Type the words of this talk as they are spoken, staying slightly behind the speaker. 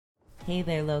Hey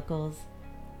there, locals.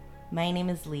 My name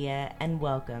is Leah, and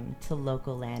welcome to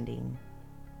Local Landing.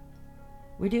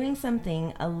 We're doing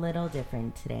something a little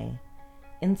different today.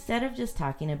 Instead of just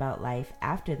talking about life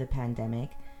after the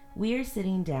pandemic, we are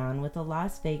sitting down with a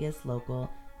Las Vegas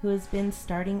local who has been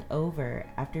starting over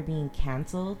after being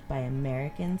canceled by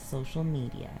American social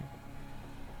media.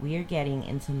 We are getting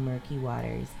into murky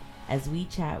waters as we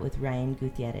chat with Ryan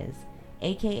Gutierrez,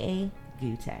 aka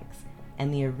Gootecks,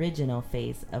 and the original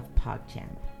face of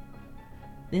PogChamp.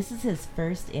 This is his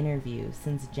first interview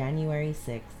since January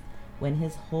 6th, when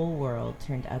his whole world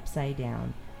turned upside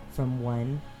down from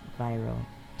one viral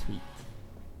tweet.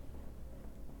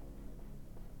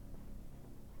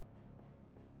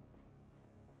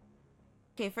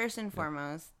 Okay, first and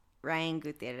foremost, Ryan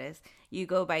Gutierrez. You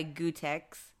go by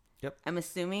Gootecks. Yep. I'm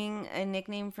assuming a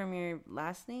nickname from your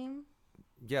last name?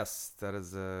 Yes,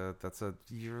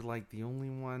 you're like the only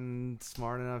one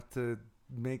smart enough to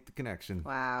make the connection.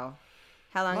 Wow.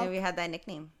 How long have you had that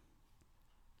nickname?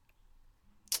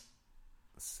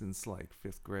 Since like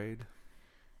 5th grade.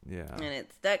 Yeah. And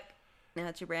it's stuck. Now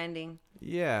it's your branding.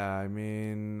 Yeah, I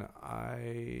mean,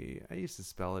 I used to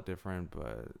spell it different,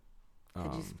 but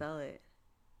How'd you spell it?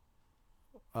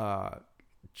 Gutex.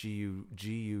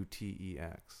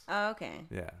 Oh, okay.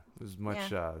 Yeah, it was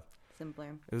much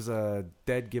simpler. It was a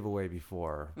dead giveaway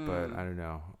before, but I don't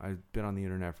know. I've been on the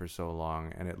internet for so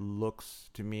long, and it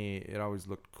always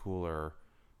looked cooler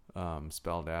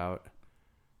spelled out.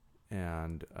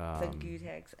 And so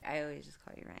Gootecks, I always just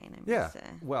call you Ryan.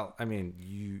 Well, I mean,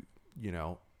 you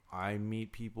know, I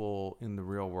meet people in the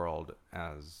real world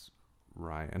as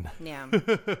Ryan. Yeah.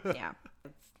 Yeah.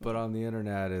 But on the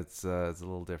internet, it's a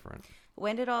little different.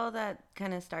 When did all that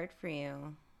kind of start for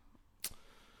you?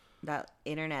 That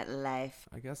internet life?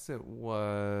 I guess it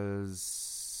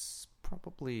was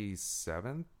probably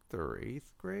 7th or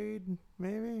 8th grade,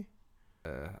 maybe.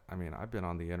 I mean, I've been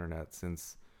on the internet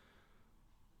since,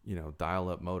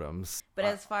 dial-up modems. But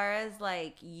as far as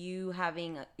like you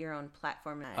having your own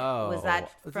platform, was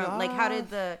that from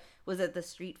was it the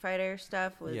Street Fighter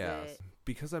stuff?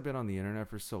 Because I've been on the internet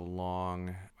for so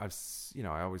long, I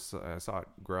saw it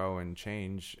grow and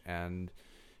change. And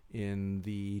in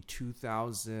the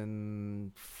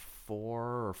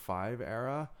 2004 or 5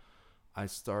 era, I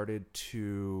started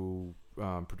to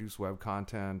produce web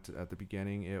content. At the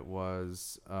beginning, it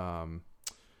was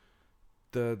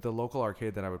the local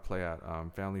arcade that I would play at,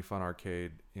 Family Fun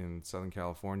Arcade in Southern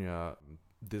California.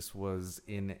 This was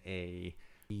in a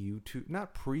YouTube,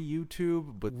 not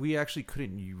pre-YouTube, but we actually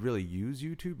couldn't really use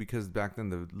YouTube because back then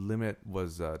the limit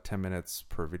was 10 minutes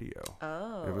per video.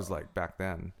 Oh. It was like back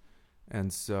then.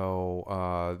 And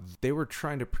so they were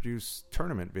trying to produce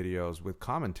tournament videos with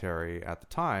commentary at the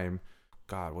time.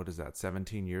 God, what is that,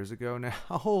 17 years ago now?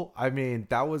 I mean,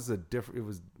 that was a different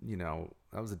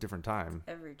time.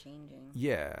 Ever changing.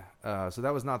 Yeah. So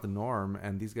that was not the norm,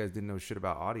 and these guys didn't know shit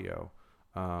about audio.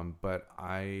 But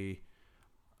I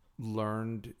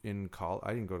learned in college.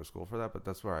 I didn't go to school for that, but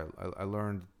that's where I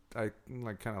learned. I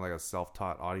kind of like a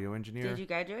self-taught audio engineer. Did you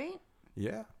graduate?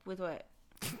 Yeah. With what?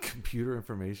 Computer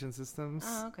information systems.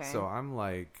 Oh, okay. So I'm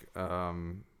like,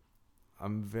 I'm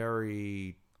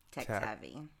very tech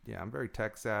savvy. Yeah, I'm very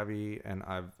tech savvy, and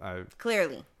I've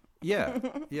clearly. Yeah,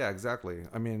 yeah, exactly.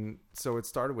 I mean, so it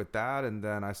started with that, and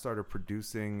then I started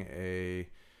producing a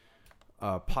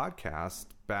podcast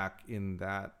back in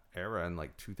that era in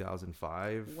like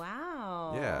 2005.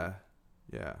 Wow.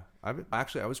 Yeah. I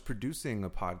was producing a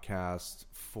podcast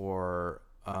for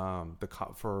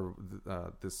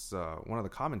this one of the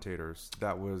commentators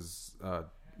that was on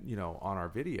our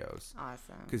videos.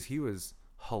 Awesome. Because he was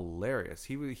hilarious.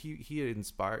 He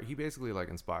basically like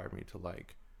inspired me to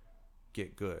like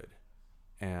get good.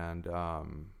 And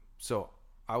so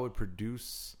I would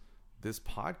produce this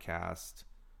podcast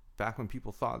back when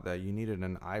people thought that you needed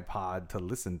an iPod to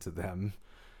listen to them.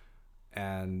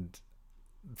 And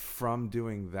from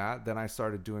doing that, then I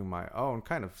started doing my own,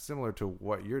 kind of similar to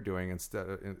what you're doing,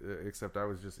 except I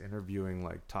was just interviewing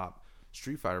like top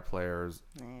Street Fighter players.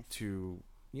 Nice. And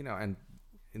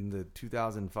in the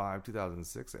 2005,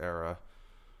 2006 era,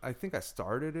 I think I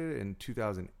started it in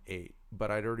 2008, but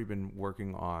I'd already been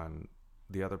working on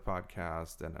the other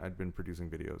podcast and I'd been producing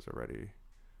videos already.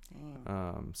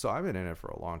 Dang. So I've been in it for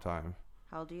a long time.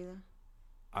 How old are you though?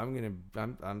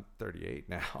 I'm 38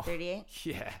 now. 38?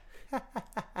 Yeah.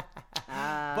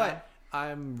 But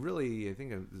I'm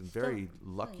very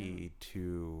lucky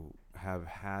to have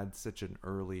had such an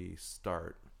early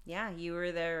start. Yeah, you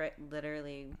were there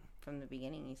literally from the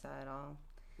beginning. You saw it all.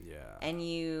 Yeah. And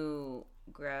you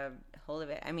grabbed hold of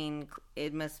it. I mean,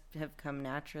 it must have come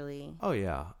naturally. Oh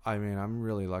yeah. I mean, I'm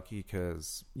really lucky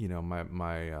because, you know, my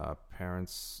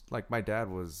parents, like my dad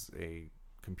was a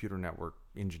computer network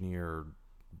engineer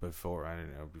before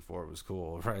it was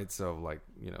cool, right? So like,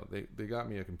 you know, they got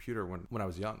me a computer when I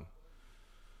was young.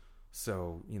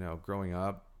 So, you know, growing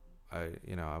up, I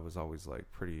was always like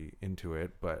pretty into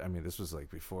it, but I mean, this was like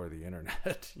before the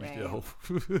internet, Right. you know.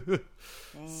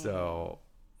 So,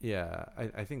 yeah,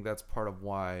 I think that's part of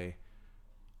why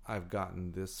I've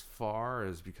gotten this far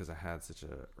is because I had such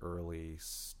a early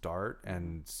start,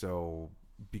 and so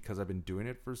because I've been doing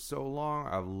it for so long,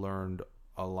 I've learned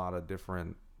a lot of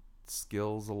different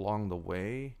skills along the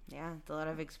way. Yeah, it's a lot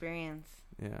of experience.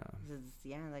 Yeah.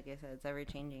 Like I said, it's ever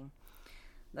changing.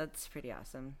 That's pretty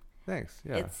awesome. Thanks.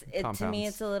 Yeah. To me,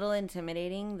 it's a little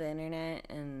intimidating, the internet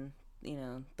and, you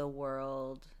know, the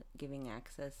world giving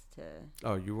access to.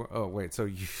 Wait. So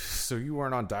you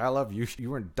weren't on dial-up? You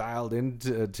weren't dialed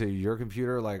into your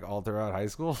computer like all throughout high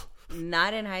school?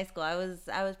 Not in high school. I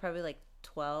was probably like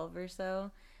 12 or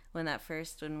so when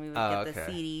we would get the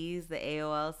CDs, the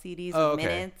AOL CDs with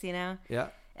minutes, you know. Yeah.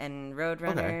 And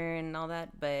Roadrunner and all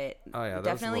that, but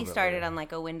definitely started on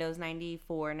like a Windows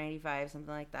 94, 95,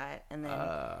 something like that. And then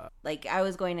like I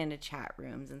was going into chat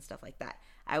rooms and stuff like that.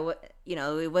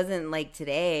 It wasn't like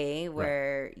today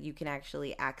where you can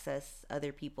actually access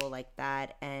other people like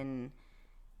that and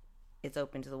it's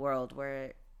open to the world,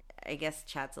 where I guess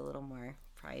chat's a little more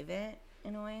private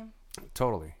in a way.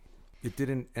 Totally. It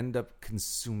didn't end up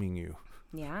consuming you.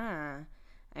 Yeah.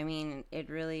 I mean, it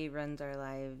really runs our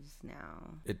lives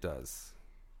now. It does.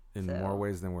 In more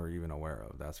ways than we're even aware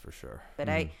of, that's for sure.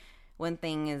 But one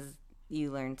thing is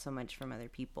you learn so much from other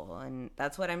people, and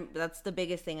that's the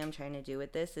biggest thing I'm trying to do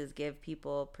with this is give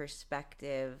people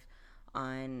perspective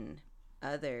on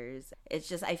others. It's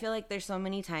just, I feel like there's so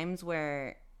many times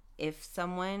where if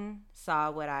someone saw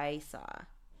what I saw,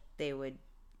 they would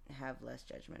have less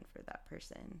judgment for that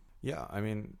person. Yeah, I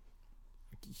mean,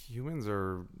 humans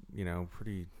are,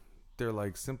 they're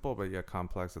like simple but yet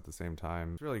complex at the same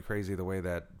time. It's really crazy the way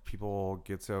that people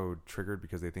get so triggered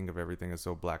because they think of everything as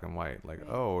so black and white. Like,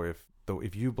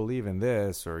 if you believe in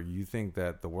this or you think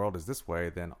that the world is this way,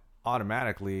 then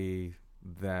automatically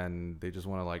then they just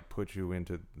want to like put you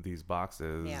into these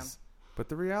boxes. Yeah. But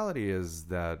the reality is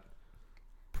that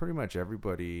pretty much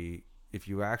everybody, if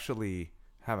you actually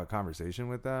have a conversation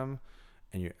with them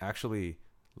and you actually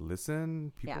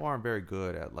listen, people aren't very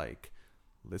good at like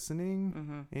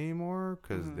listening anymore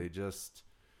because they just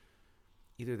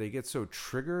either they get so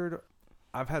triggered.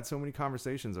 I've had so many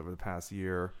conversations over the past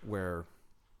year where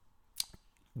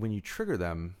when you trigger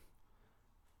them,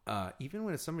 even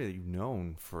when it's somebody that you've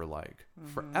known for like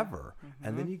forever,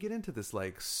 and then you get into this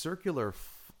like circular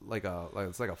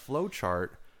it's like a flow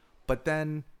chart, but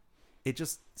then it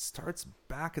just starts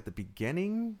back at the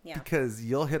beginning because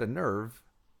you'll hit a nerve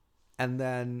and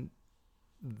then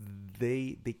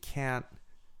they can't,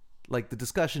 like, the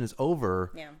discussion is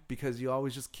over because you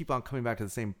always just keep on coming back to the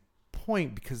same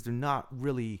point because they're not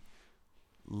really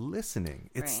listening.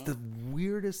 It's the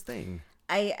weirdest thing.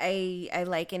 I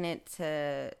liken it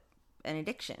to an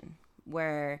addiction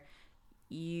where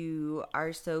you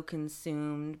are so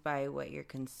consumed by what you're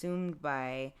consumed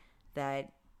by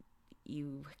that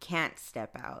you can't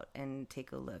step out and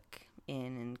take a look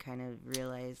in and kind of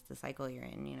realize the cycle you're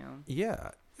in, you know?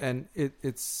 Yeah. And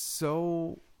it's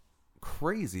so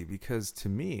crazy because to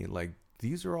me, like,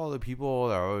 these are all the people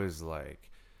that are always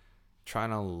like trying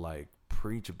to like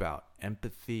preach about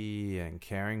empathy and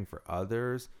caring for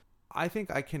others. I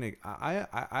think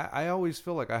I always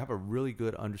feel like I have a really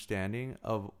good understanding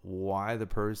of why the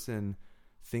person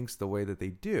thinks the way that they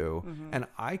do, and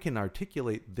I can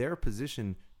articulate their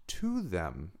position to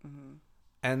them.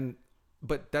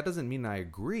 But that doesn't mean I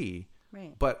agree.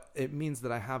 Right. But it means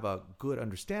that I have a good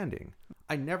understanding.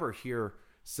 I never hear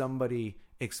somebody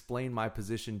explain my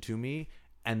position to me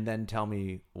and then tell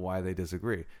me why they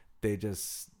disagree. They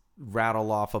just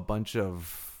rattle off a bunch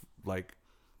of like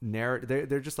narrative.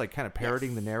 They're just like kind of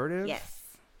parroting the narrative. Yes.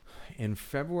 In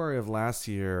February of last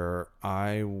year,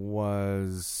 I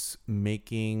was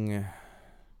making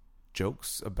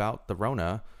jokes about the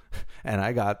Rona, and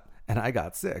I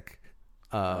got sick.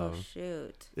 Oh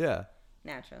shoot. Yeah.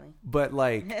 Naturally. But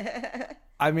like,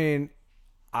 I mean,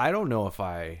 I don't know if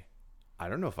I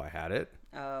had it.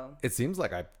 Oh. It seems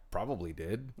like I probably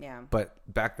did. Yeah. But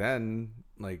back then,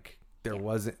 like, there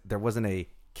wasn't a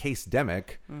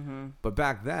case-demic. But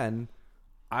back then,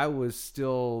 I was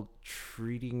still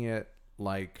treating it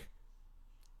like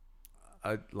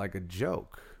a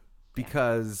joke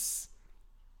because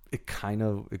it kind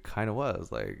of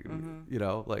was like, you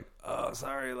know, like, oh,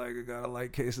 sorry, like I got a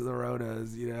light case of the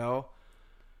Ronas, you know.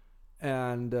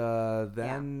 And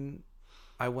then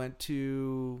I went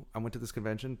to this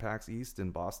convention, PAX East in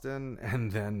Boston,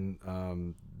 and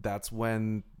then that's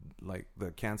when like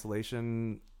that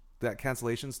cancellation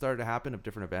started to happen of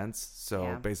different events.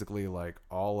 So basically, like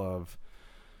all of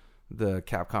the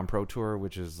Capcom Pro Tour,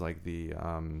 which is like the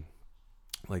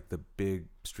big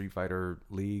Street Fighter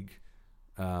league.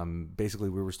 Basically,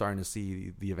 we were starting to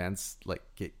see the events like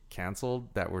get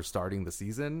canceled that were starting the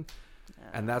season,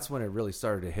 and that's when it really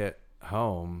started to hit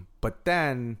home. But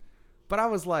I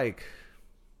was like,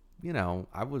 you know,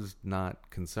 I was not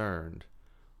concerned.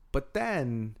 But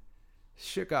then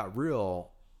shit got real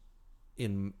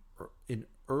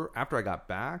after I got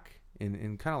back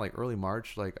in kind of like early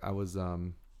March. Like I was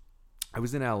in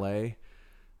LA,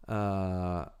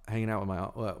 hanging out with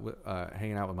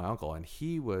my uncle, and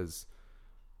he was,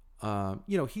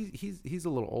 you know, he's a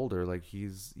little older. Like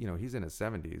he's in his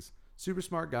 70s. Super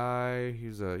smart guy. He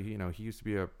used to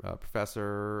be a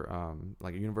professor,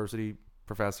 like a university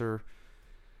professor.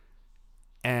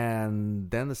 And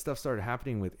then the stuff started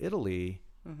happening with Italy,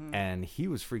 and he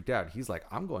was freaked out. He's like,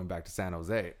 I'm going back to San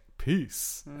Jose.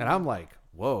 Peace. And I'm like,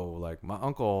 whoa, like my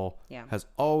uncle has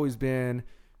always been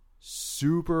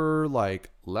super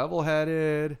like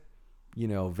level-headed, you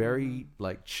know, very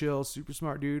like chill, super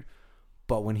smart dude.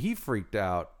 But when he freaked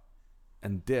out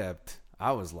and dipped,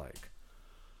 I was like,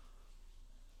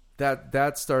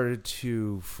 that started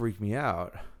to freak me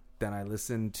out. Then I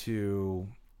listened to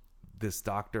this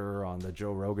doctor on the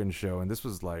Joe Rogan show, and this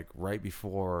was like right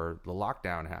before the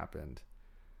lockdown happened.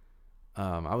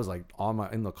 I was like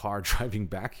in the car driving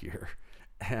back here,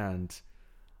 and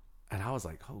I was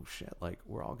like, oh shit, like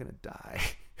we're all gonna die.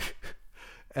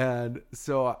 And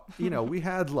so, you know, we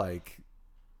had like,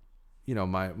 you know,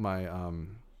 my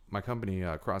company,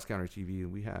 Cross Counter TV,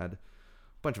 we had a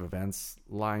bunch of events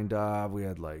lined up. We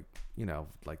had like, you know,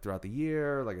 like throughout the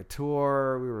year, like a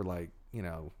tour. We were like, you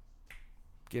know,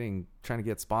 trying to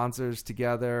get sponsors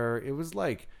together. It was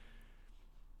like,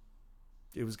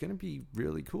 it was going to be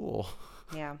really cool.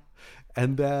 Yeah.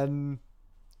 And then,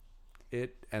 you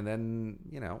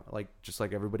know, like, just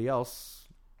like everybody else,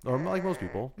 or like most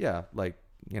people, like,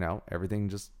 you know, everything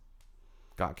just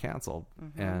got canceled.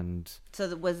 And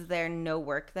so was there no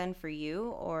work then for you,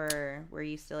 or were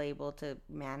you still able to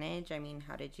manage? I mean,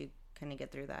 how did you kind of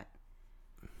get through that?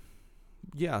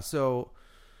 Yeah. So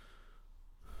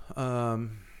Cross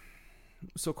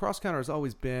Counter has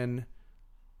always been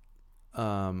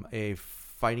a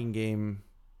fighting game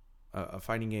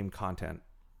content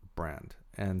brand.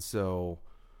 And so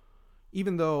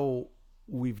even though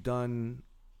we've done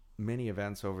many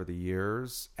events over the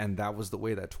years, and that was the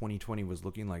way that 2020 was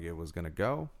looking like it was going to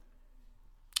go,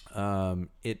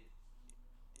 it,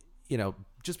 you know,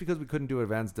 just because we couldn't do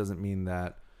events doesn't mean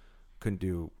that couldn't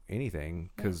do anything.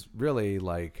 Because really,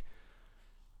 like,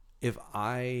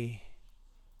 the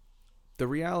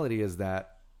reality is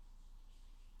that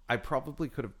I probably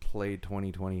could have played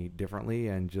 2020 differently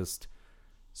and just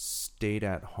stayed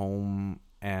at home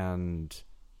and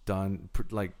done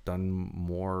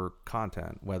more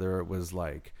content, whether it was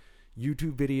like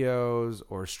YouTube videos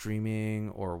or streaming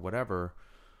or whatever.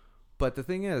 But the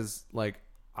thing is, like,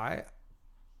 at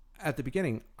the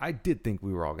beginning, I did think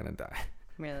we were all going to die.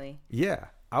 Really? Yeah.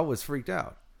 I was freaked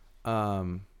out.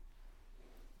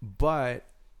 But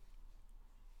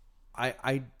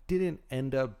I didn't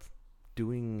end up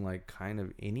doing like kind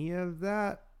of any of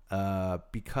that,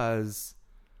 because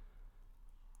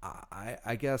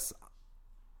I guess,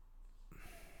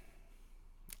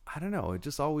 I don't know. It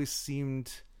just always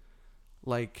seemed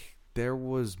like there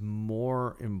was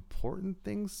more important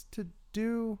things to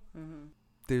do.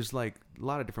 There's like a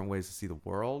lot of different ways to see the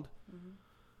world.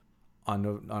 On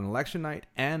election night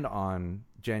and on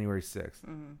January 6th,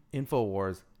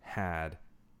 InfoWars had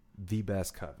the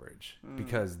best coverage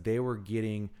because they were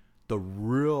getting the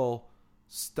real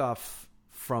stuff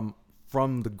from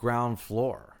the ground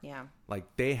floor. Yeah.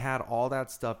 Like they had all that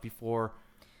stuff before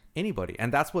anybody.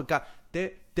 And that's what got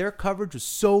their coverage was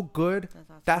so good.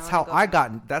 That's how I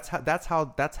got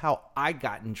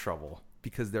in trouble,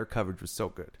 because their coverage was so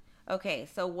good. Okay,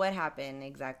 so what happened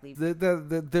exactly?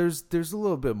 There's a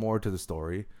little bit more to the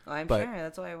story. Oh, I'm sure.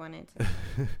 That's why I wanted to.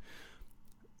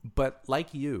 But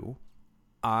like you,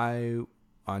 on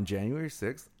January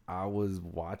 6th, I was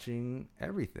watching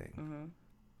everything.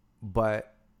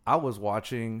 But I was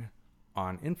watching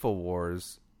on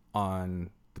InfoWars on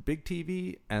the big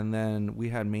TV, and then we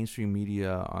had mainstream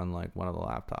media on like one of the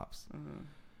laptops.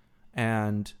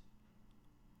 And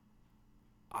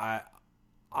I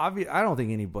don't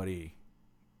think anybody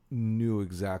knew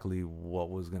exactly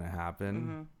what was going to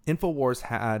happen. InfoWars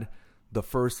had the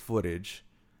first footage,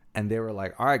 and they were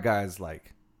like, all right, guys,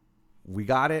 like, we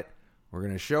got it. We're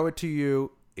going to show it to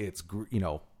you. It's,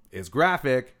 it's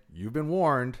graphic. You've been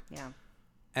warned. Yeah.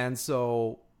 And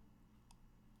so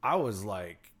I was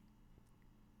like,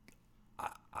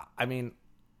 I mean,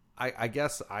 I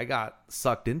guess I got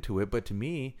sucked into it, but to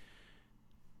me,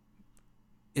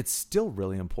 it's still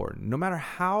really important. No matter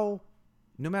how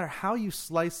you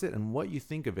slice it and what you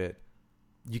think of it,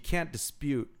 you can't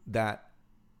dispute that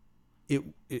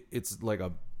it's like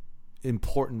a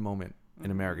important moment in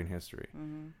American history.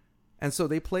 And so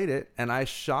they played it, and I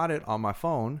shot it on my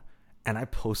phone, and I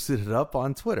posted it up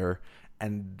on Twitter,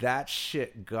 and that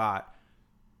shit got,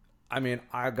 I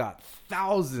got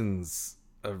thousands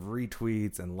of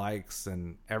retweets and likes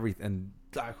and everything. And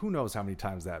who knows how many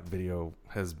times that video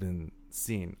has been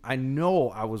seen. I know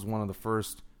I was one of the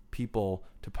first people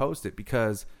to post it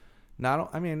because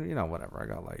whatever. I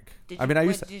got like, did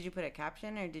you put a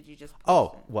caption or did you just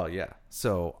post it? Well, yeah.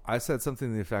 So I said something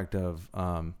to the effect of,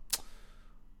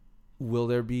 will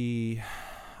there be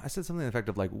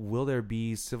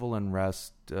civil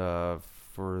unrest,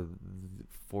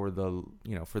 for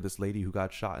this lady who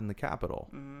got shot in the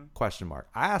Capitol? Question mark.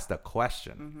 I asked a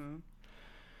question.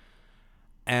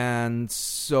 And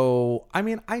so,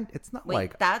 it's not.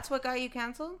 Wait, that's what got you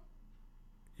canceled?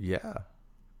 Yeah.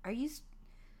 Are you?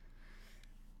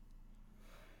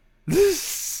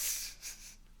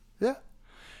 Yeah.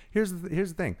 Here's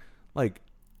the thing. Like,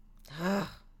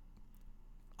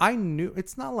 I knew,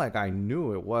 it's not like I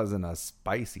knew it wasn't a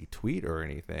spicy tweet or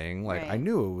anything. Like, right. I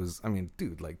knew it was,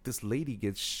 dude, like, this lady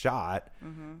gets shot.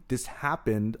 This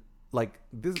happened, like,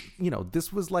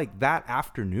 this was like that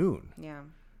afternoon. Yeah.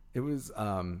 It was,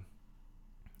 I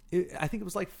think it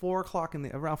was like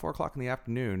around 4 o'clock in the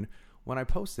afternoon when I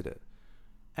posted it.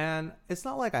 And it's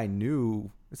not like I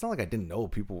didn't know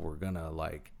people were gonna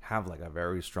like have like a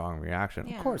very strong reaction.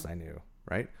 Yeah. Of course I knew,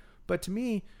 right? But to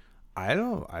me, I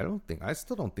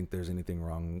still don't think there's anything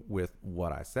wrong with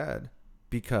what I said,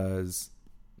 because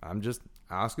I'm just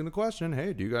asking the question,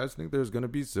 hey, do you guys think there's going to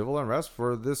be civil unrest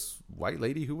for this white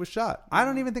lady who was shot? I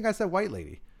don't even think I said white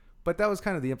lady, but that was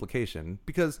kind of the implication,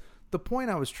 because the point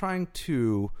I was trying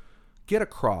to get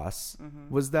across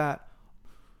was that,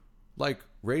 like,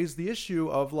 raise the issue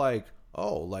of like,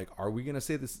 oh, like, are we going to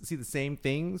see the same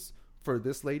things for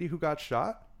this lady who got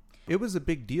shot? It was a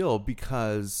big deal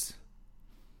because...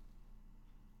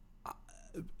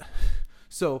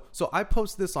 So I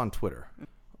post this on Twitter,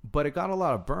 but it got a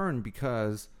lot of burn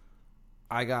because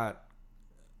I got,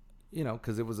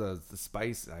 because it was a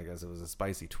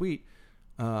spicy tweet.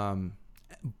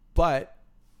 But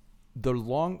the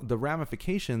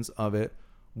ramifications of it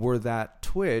were that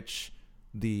Twitch,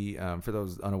 for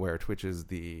those unaware, Twitch is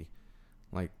the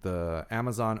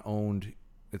Amazon owned,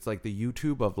 it's like the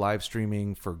YouTube of live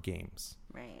streaming for games.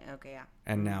 Right. Okay. Yeah.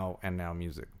 And now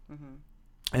music.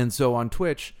 And so on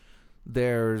Twitch,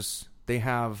 they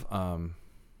have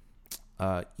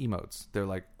emotes. They're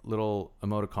like little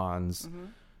emoticons,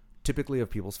 typically of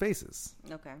people's faces.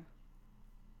 Okay.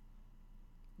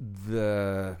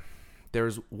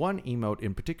 There's one emote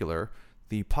in particular,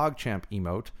 the PogChamp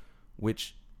emote,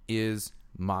 which is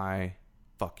my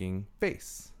fucking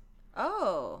face.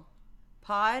 Oh,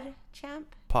 PogChamp?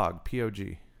 Pog,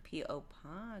 P-O-G. P-O,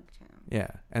 PogChamp.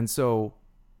 Yeah, and so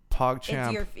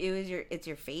PogChamp. It's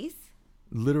your face?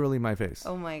 Literally my face.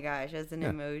 Oh my gosh, as an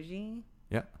emoji?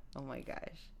 Yeah. Oh my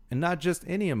gosh. And not just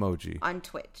any emoji. On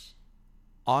Twitch.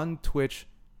 On Twitch,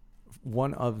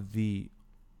 one of the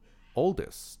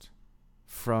oldest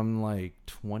from like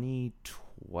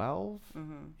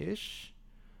 2012-ish.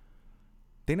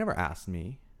 They never asked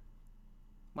me.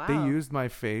 Wow. They used my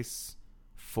face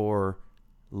for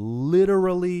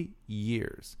literally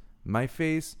years. My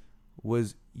face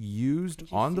was used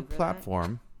on the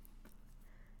platform.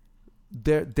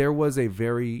 There was a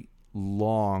very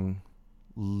long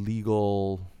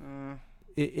legal...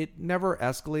 It never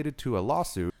escalated to a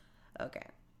lawsuit. Okay.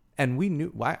 And we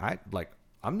knew...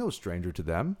 I'm no stranger to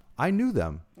them. I knew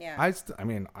them. Yeah. It's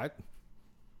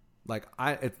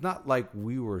not like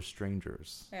we were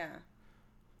strangers. Yeah.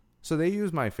 So they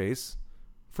used my face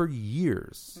for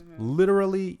years,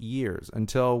 literally years,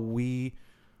 until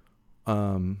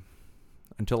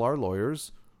our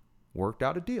lawyers worked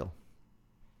out a deal.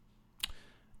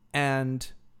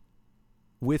 And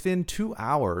within 2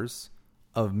 hours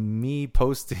of me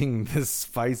posting this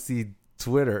spicy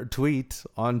tweet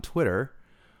on Twitter,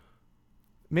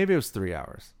 maybe it was 3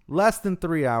 hours, less than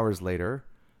 3 hours later,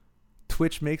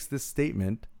 Twitch makes this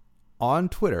statement on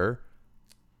Twitter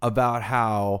about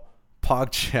how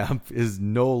PogChamp is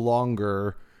no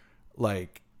longer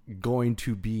like going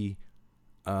to be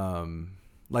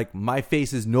like my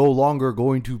face is no longer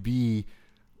going to be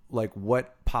like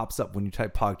what pops up when you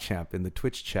type PogChamp in the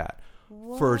Twitch chat.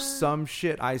 What? For some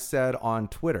shit I said on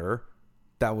Twitter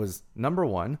that was, number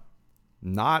one,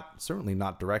 certainly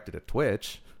not directed at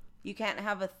Twitch. You can't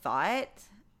have a thought?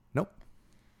 Nope.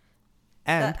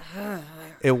 And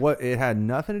it had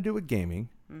nothing to do with gaming.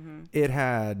 Mm-hmm. It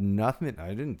had nothing. I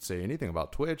didn't say anything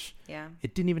about Twitch. Yeah.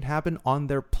 It didn't even happen on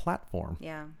their platform.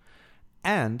 Yeah.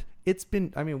 And it's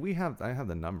been, I mean, I have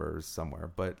the numbers somewhere,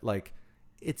 but like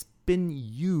it's been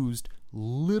used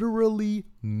literally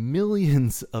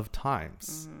millions of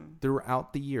times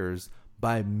throughout the years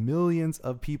by millions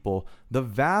of people, the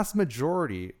vast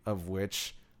majority of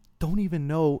which don't even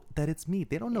know that it's me.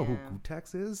 They don't know who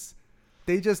Gootecks is.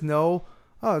 They just know,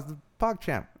 oh, it's the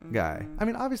PogChamp guy. I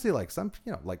mean, obviously, like some,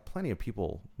 like plenty of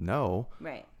people know.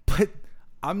 Right. But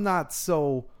I'm not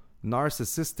so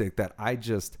narcissistic that I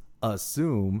just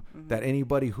assume that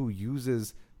anybody who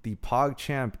uses the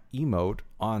PogChamp emote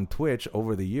on Twitch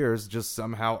over the years just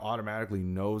somehow automatically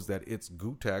knows that it's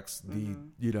Gootecks,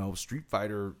 the Street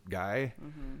Fighter guy.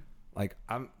 Like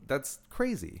that's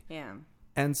crazy. Yeah.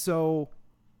 And so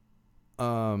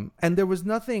and there was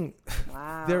nothing.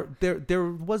 Wow. There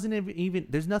wasn't even.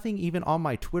 There's nothing even on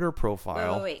my Twitter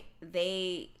profile. Wait.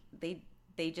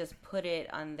 They just put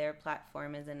it on their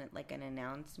platform as like an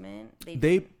announcement.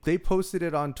 They posted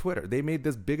it on Twitter. They made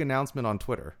this big announcement on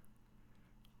Twitter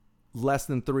less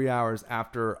than 3 hours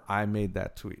after I made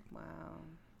that tweet. Wow.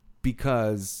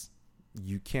 Because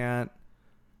you can't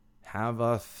have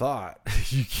a thought.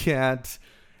 You can't.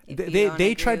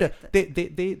 They tried to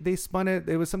they spun it.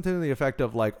 It was something to the effect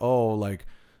of like, oh, like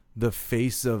the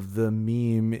face of the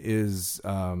meme is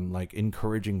like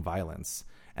encouraging violence,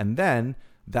 and then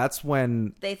that's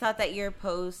when they thought that your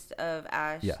post of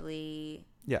Ashley.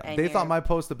 Yeah, they thought my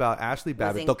post about Ashley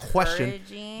Babbitt, the question,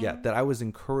 that I was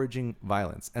encouraging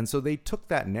violence, and so they took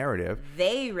that narrative.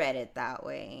 They read it that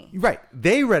way, right?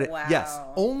 They read it. Wow. Yes,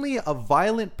 only a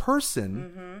violent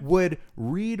person would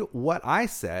read what I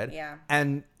said,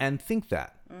 and think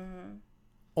that.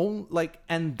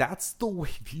 And that's the way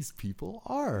these people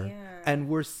are, and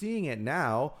we're seeing it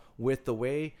now with the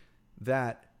way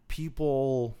that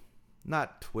people.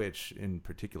 Not Twitch in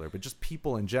particular, but just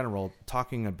people in general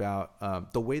talking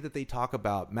about the way that they talk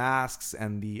about masks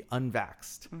and the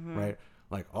unvaxxed, right?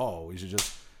 Like, oh, we should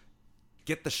just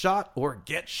get the shot or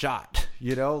get shot,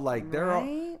 like they're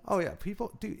all,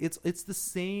 people, dude, it's the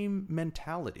same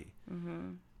mentality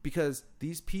because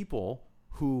these people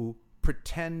who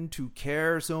pretend to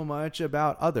care so much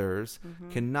about others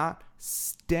cannot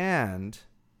stand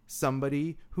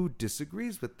somebody who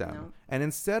disagrees with them. No. And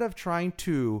instead of trying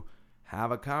to have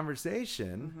a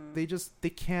conversation, they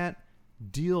can't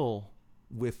deal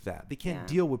with that. They can't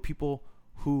deal with people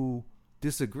who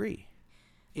disagree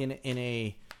on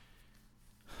the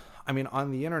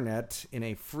internet, in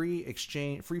a free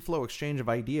flow exchange of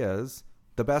ideas,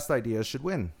 the best ideas should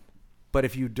win. But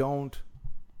if you don't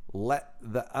let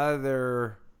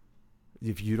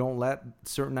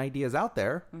certain ideas out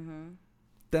there,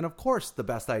 then of course the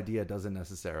best idea doesn't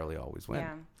necessarily always win.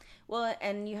 Yeah. Well,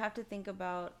 and you have to think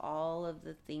about all of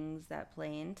the things that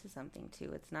play into something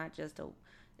too. It's not just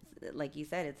like you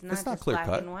said, it's not just black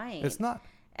and white. It's not.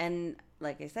 And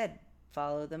like I said,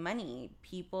 follow the money.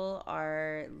 People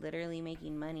are literally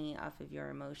making money off of your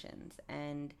emotions,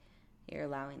 and you're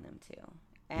allowing them to.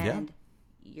 And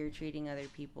you're treating other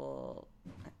people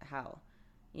how?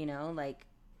 Like,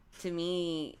 to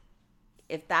me,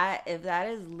 if that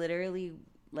is literally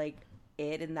like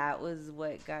it, and that was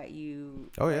what got you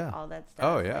all that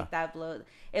stuff, like that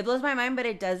blows my mind, but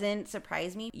it doesn't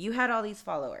surprise me. You had all these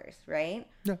followers, right?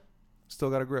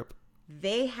 Still got a grip.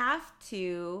 They have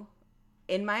to,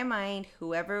 in my mind,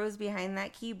 whoever was behind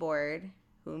that keyboard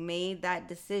who made that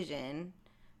decision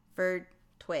for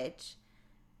Twitch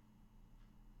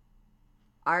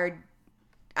I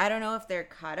don't know if they're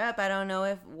caught up. I don't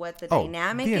know what the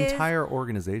dynamic is. The entire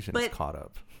organization is caught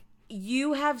up.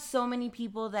 You have so many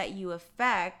people that you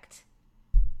affect.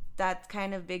 That's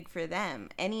kind of big for them.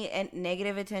 Any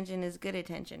negative attention is good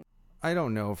attention. I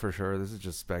don't know for sure. This is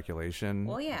just speculation.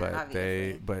 Well, yeah, but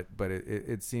obviously. But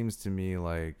it seems to me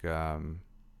like I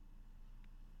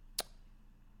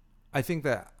think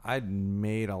that I'd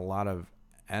made a lot of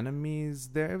enemies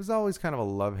there. It was always kind of a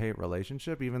love-hate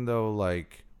relationship, even though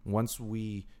like once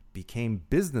we became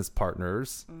business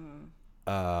partners,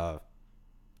 there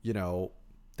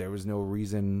was no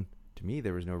reason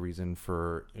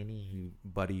for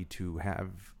anybody to have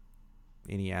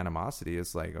any animosity.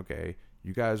 It's like, okay,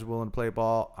 you guys are willing to play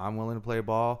ball, I'm willing to play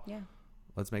ball. Yeah.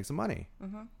 Let's make some money.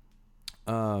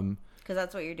 Because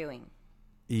that's what you're doing.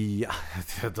 Yeah.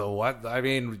 The what? I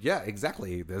mean, yeah,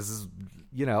 exactly. This is,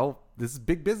 this is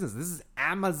big business. This is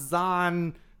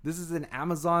Amazon. This is an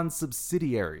Amazon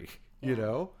subsidiary,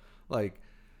 like,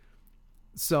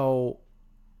 so,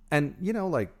 and,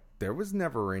 there was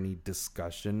never any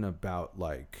discussion about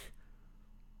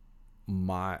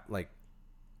my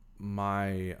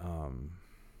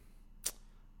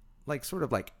sort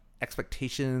of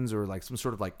expectations or some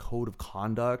sort of code of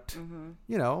conduct.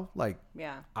 Yeah.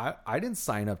 I didn't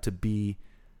sign up to be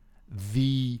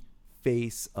the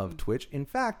face of Twitch. In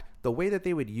fact, the way that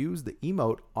they would use the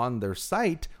emote on their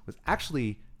site was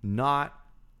actually not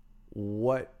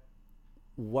what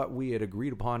we had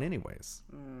agreed upon anyways.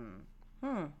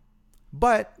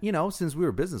 But, since we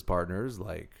were business partners,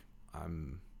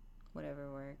 I'm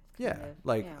whatever works. Yeah.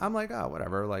 I'm oh,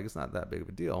 whatever. It's not that big of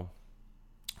a deal.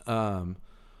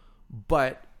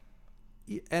 But,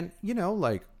 and,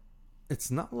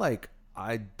 it's not like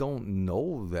I don't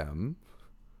know them.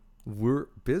 We're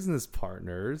business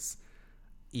partners.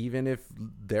 Even if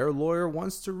their lawyer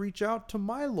wants to reach out to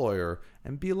my lawyer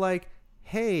and be like,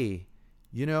 hey,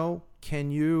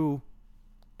 can you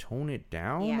tone it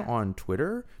down on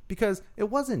Twitter? Because it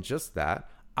wasn't just that.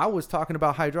 I was talking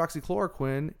about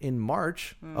hydroxychloroquine in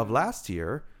March of last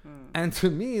year. And to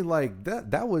me,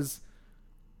 that was...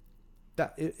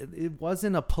 that it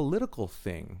wasn't a political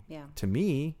thing to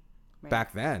me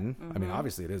back then. I mean,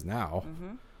 obviously it is now.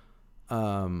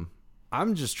 I'm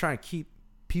just trying to keep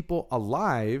people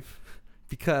alive,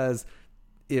 because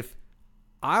if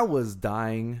I was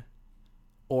dying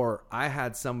or I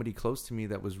had somebody close to me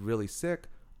that was really sick,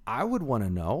 I would want to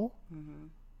know.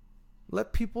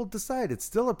 Let people decide. It's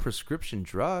still a prescription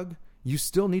drug. You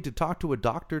still need to talk to a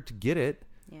doctor to get it.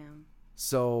 Yeah.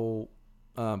 So,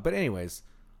 but anyways,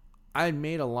 I think I'd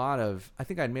made a lot of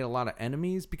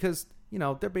enemies because,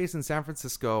 they're based in San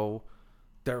Francisco.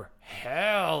 They're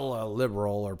hella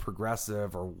liberal or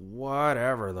progressive or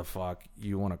whatever the fuck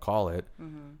you want to call it,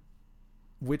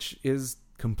 which is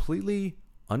completely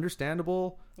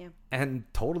understandable and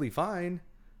totally fine.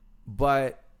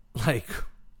 But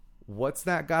what's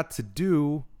that got to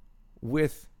do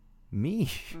with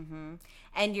me?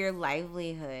 And your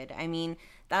livelihood. I mean,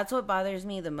 that's what bothers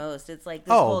me the most. It's this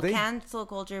whole cancel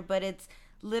culture, but it's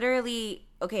literally,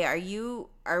 okay,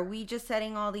 are we just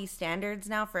setting all these standards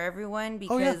now for everyone?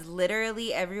 Because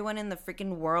literally everyone in the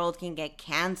freaking world can get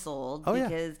canceled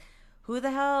because who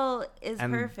the hell is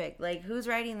perfect? Who's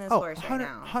riding this horse right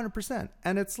now? 100%.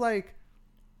 And it's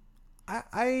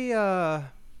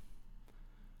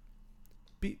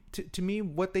to me,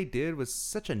 what they did was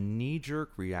such a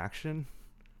knee-jerk reaction.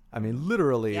 I mean,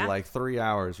 literally 3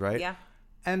 hours, right? Yeah.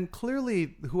 And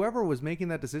clearly, whoever was making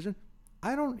that decision,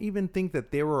 I don't even think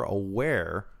that they were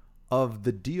aware of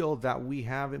the deal that we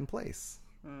have in place.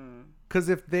 Because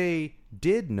if they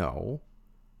did know,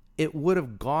 it would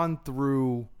have gone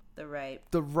through the right.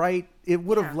 It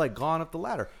would have gone up the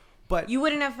ladder. But you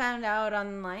wouldn't have found out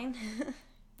online,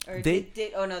 or they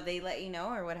did. Oh no, they let you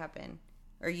know, or what happened?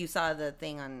 Or you saw the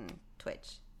thing on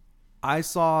Twitch? I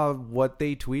saw what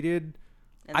they tweeted.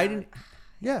 I didn't.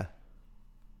 Yeah.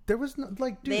 There was no,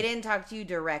 dude. They didn't talk to you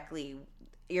directly.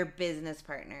 Your business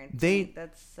partner.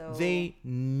 That's so. They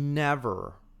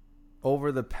never,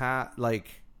 over the past,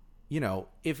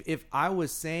 if I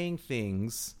was saying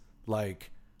things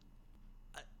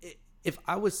if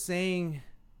I was saying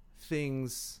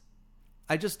things,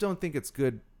 I just don't think it's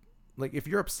good. If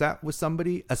you're upset with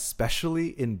somebody, especially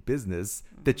in business,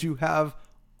 that you have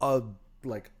a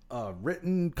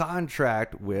written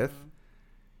contract with,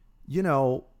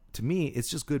 to me, it's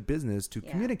just good business to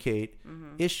communicate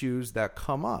issues that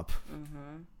come up.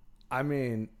 I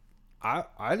mean,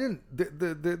 I didn't,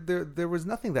 there was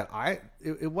nothing that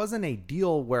it wasn't a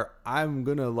deal where I'm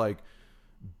going to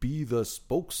be the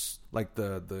spokes,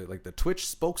 the Twitch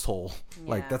spokeshole.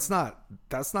 That's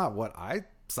not what I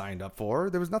signed up for.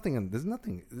 There was nothing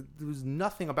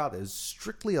about it. It's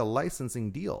strictly a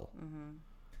licensing deal.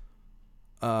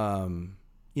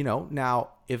 Now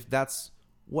if that's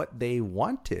what they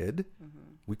wanted,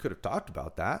 we could have talked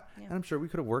about that, and I'm sure we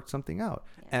could have worked something out.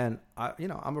 And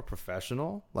I'm a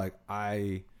professional.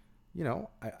 I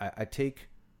take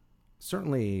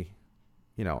certainly,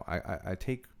 I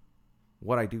take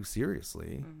what I do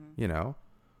seriously,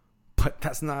 but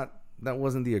that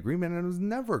wasn't the agreement, and it was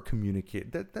never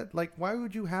communicated. That why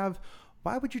would you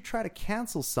try to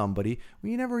cancel somebody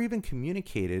when you never even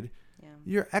communicated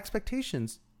your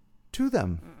expectations to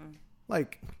them?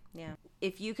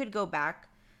 If you could go back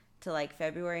to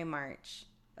February, March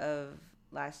of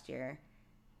last year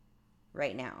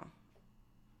right now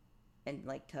and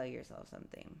tell yourself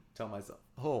something. Tell myself.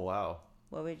 Oh, wow.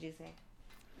 What would you say?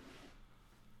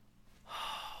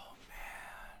 Oh,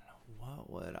 man. What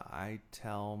would I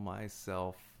tell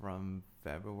myself from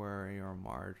February or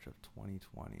March of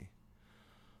 2020?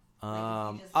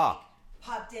 Like you just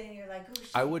popped in and you're like, oh,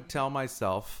 shit. I would tell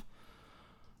myself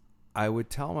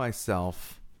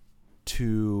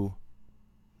to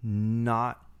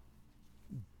not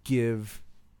give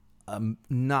an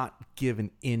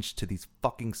inch to these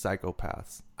fucking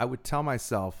psychopaths. I would tell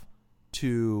myself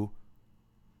to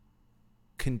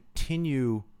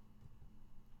continue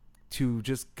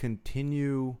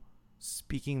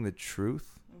speaking the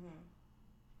truth,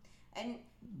 and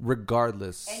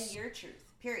regardless, and your truth,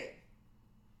 period.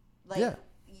 Like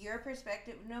your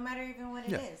perspective, no matter even what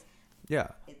it is. Yeah,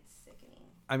 it's sickening.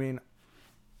 I mean,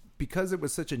 because it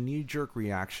was such a knee-jerk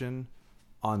reaction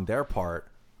on their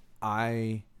part,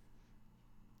 I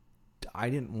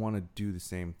didn't want to do the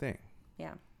same thing.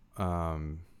 Yeah.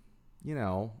 You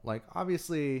know, like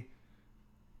obviously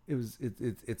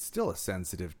it's still a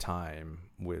sensitive time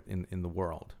in the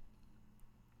world.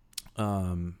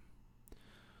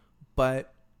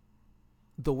 But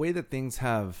the way that things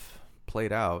have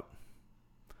played out,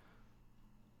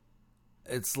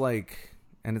 it's like,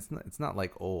 and it's not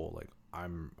like, oh, like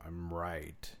I'm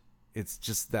right. It's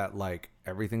just that like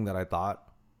everything that I thought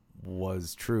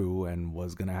was true and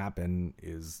was going to happen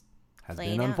is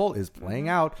playing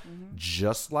out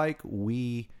just like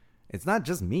it's not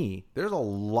just me. There's a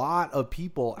lot of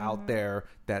people out there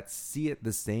that see it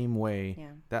the same way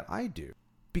that I do.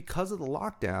 Because of the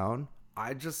lockdown,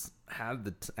 I just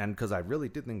had and because I really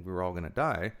did think we were all going to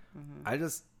die, I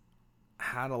just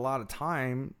had a lot of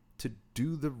time to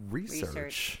do the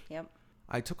research. Yep.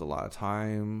 I took a lot of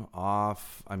time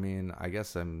off. I mean, I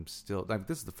guess I'm still like,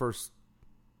 this is the first,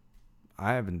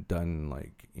 I haven't done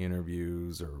like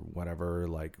interviews or whatever,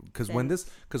 like, because when this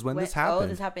happened. Oh,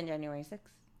 this happened January 6th.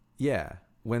 Yeah.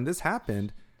 When this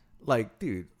happened, like,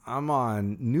 dude, I'm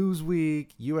on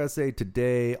Newsweek, USA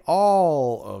Today,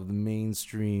 all of the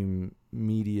mainstream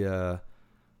media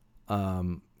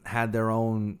had their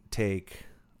own take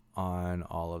on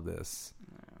all of this.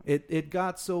 Wow. It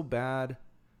got so bad.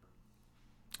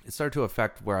 It started to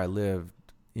affect where I lived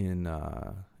in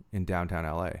downtown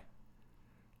LA,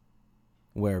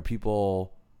 where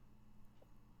people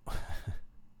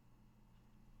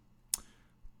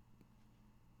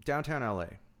downtown LA,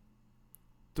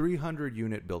 300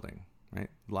 unit building, right?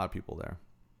 A lot of people there.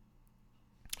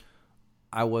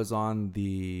 I was on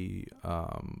the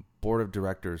board of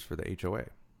directors for the HOA.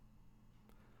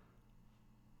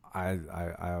 I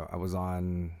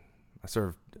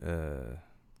served that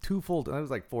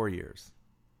was like 4 years.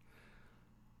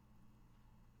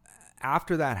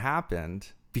 After that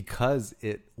happened, because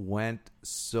it went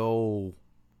so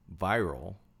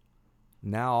viral,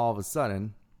 now all of a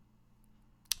sudden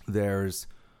there's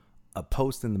a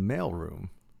post in the mailroom,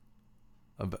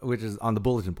 which is on the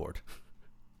bulletin board,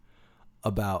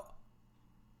 about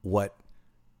what,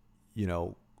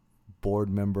 board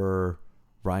member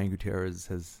Ryan Gutierrez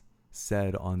has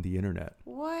said on the internet.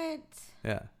 What?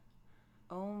 Yeah.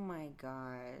 Oh my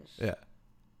gosh. Yeah.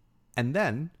 And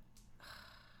then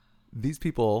these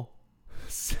people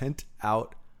sent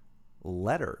out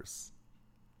letters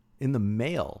in the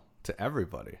mail to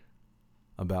everybody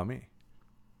about me,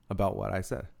 about what I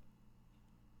said.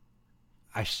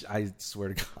 I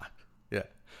swear to God. Yeah.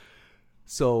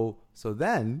 So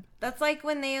then that's like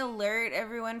when they alert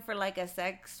everyone for like a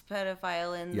sex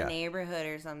pedophile in the neighborhood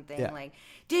or something. Yeah. Like,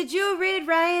 did you read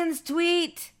Ryan's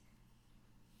tweet?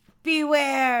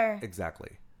 Beware.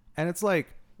 Exactly. And it's like,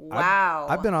 wow.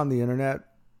 I've been on the internet,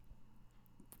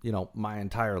 my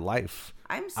entire life.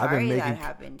 I'm sorry that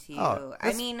happened to you.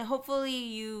 I mean, hopefully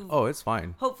you've... Oh, it's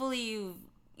fine. Hopefully you've,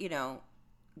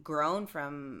 grown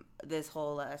from this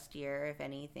whole last year, if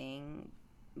anything.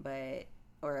 But...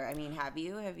 Or, I mean, have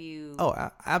you?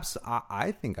 Oh,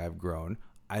 I think I've grown.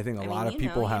 I think a lot of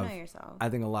people have. I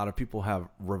think a lot of people have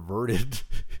reverted.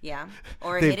 Yeah,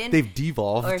 or they've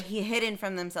devolved, or hidden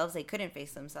from themselves. They couldn't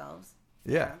face themselves.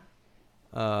 Yeah.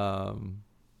 For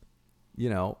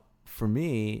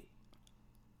me,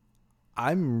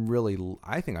 I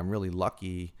think I'm really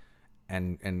lucky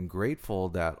and grateful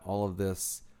that all of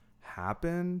this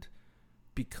happened,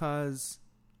 because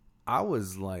I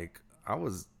was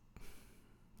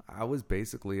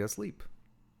basically asleep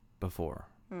before.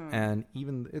 And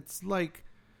even it's like,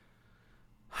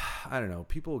 I don't know,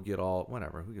 people get all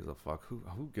whatever, who gives a fuck,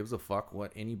 who gives a fuck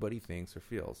what anybody thinks or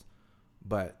feels.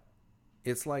 But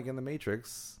it's like in the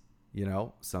Matrix,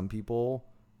 some people,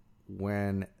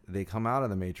 when they come out of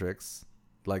the Matrix,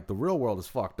 like, the real world is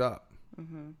fucked up,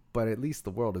 but at least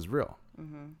the world is real.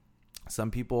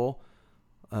 Some people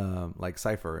like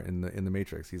Cypher in the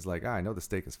Matrix. He's like, I know the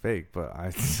steak is fake, but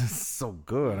it's just so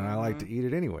good, and I like to eat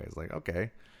it anyways. Like,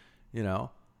 okay,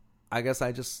 I guess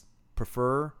I just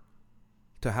prefer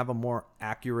to have a more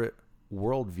accurate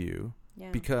worldview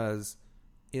because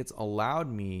it's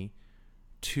allowed me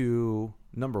to,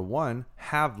 number one,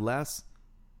 have less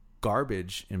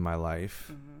garbage in my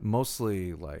life,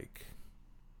 mostly like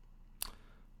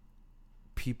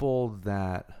people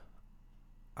that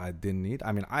I didn't need.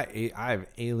 I mean, I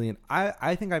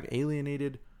think I've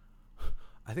alienated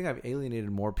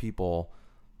more people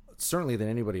certainly than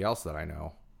anybody else that I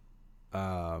know.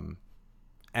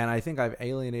 And I think I've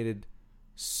alienated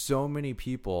so many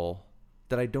people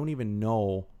that I don't even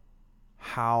know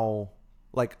how,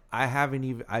 like,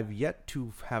 I've yet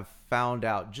to have found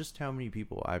out just how many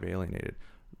people I've alienated,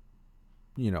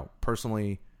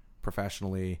 personally,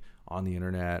 professionally, on the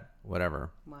internet,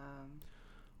 whatever. Wow.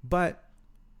 But,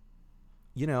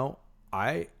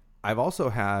 I've also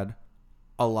had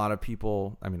a lot of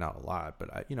people, I mean, not a lot, but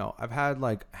I've had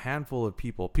like a handful of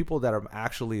people that I'm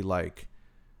actually like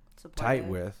supportive, tight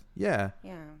with. Yeah.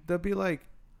 Yeah. They'll be like,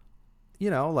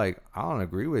 like, I don't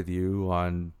agree with you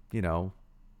on,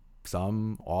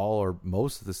 some, all, or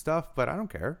most of the stuff, but I don't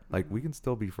care. Like, we can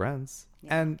still be friends.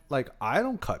 Yeah. And like, I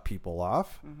don't cut people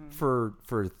off for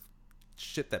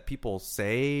shit that people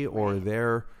say or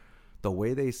the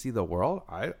way they see the world.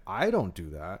 I don't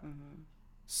do that.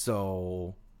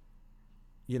 So,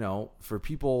 for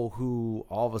people who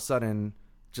all of a sudden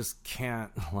just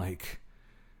can't, like,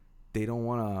 they don't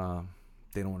want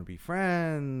to be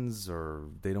friends, or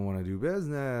they don't want to do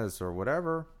business or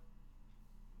whatever.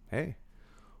 Hey,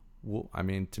 well, I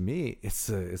mean, to me, it's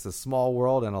a small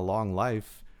world and a long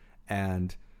life.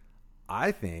 And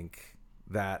I think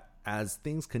that as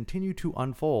things continue to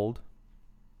unfold,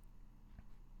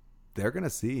 they're going to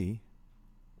see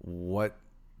what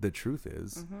the truth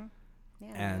is.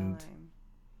 Yeah, and,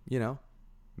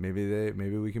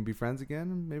 maybe we can be friends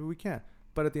again, and maybe we can't.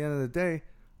 But at the end of the day,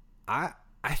 I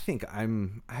think I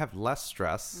have less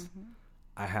stress.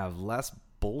 I have less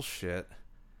bullshit,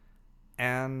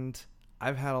 and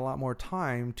I've had a lot more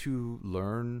time to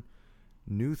learn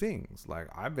new things. Like,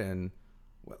 I've been,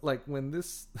 like, when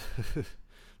this,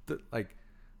 like,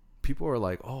 people are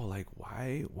like, oh, like,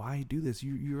 why do this?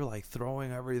 You're like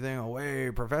throwing everything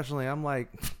away professionally. I'm like,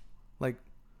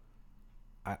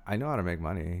 I know how to make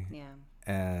money. Yeah.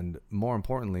 And more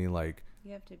importantly, like,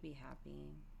 you have to be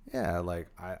happy. Yeah. Like,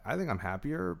 I think I'm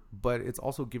happier, but it's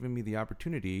also given me the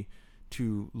opportunity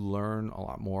to learn a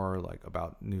lot more, like,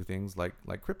 about new things like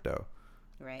crypto.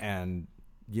 Right. And,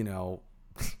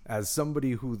 as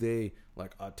somebody who they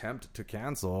like attempt to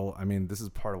cancel, I mean, this is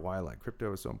part of why like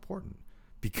crypto is so important,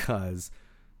 because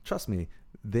trust me,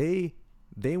 they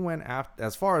went after,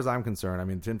 as far as I'm concerned, I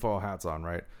mean, tinfoil hats on,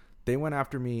 right? They went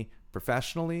after me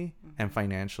professionally and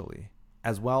financially,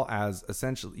 as well as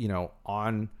essentially,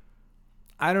 on,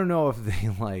 I don't know if they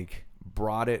like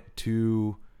brought it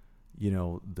to,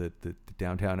 the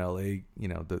downtown LA,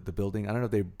 the building. I don't know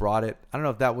if they brought it. I don't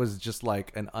know if that was just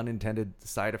like an unintended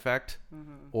side effect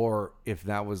or if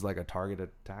that was like a targeted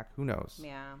attack. Who knows?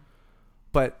 Yeah.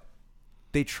 But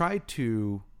they tried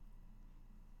to,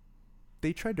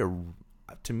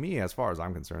 to me, as far as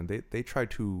I'm concerned, they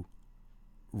tried to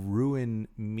ruin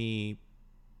me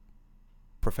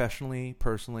professionally,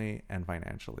 personally, and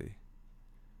financially.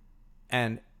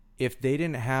 And if they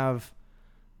didn't have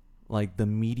like the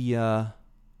media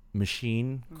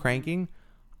machine cranking,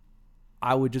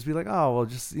 I would just be like, oh, well,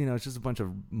 just, it's just a bunch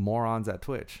of morons at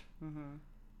Twitch.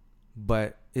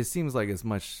 But it seems like it's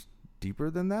much deeper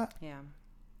than that. Yeah.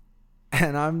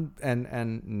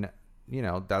 And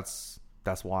that's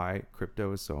why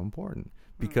crypto is so important,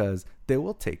 because they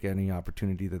will take any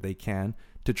opportunity that they can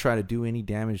to try to do any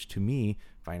damage to me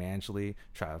financially,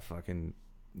 try to fucking,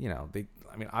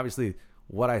 obviously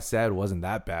what I said wasn't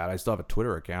that bad. I still have a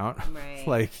Twitter account.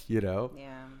 Right. Yeah.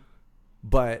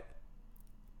 But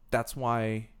that's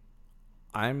why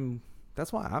I'm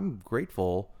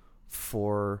grateful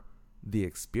for the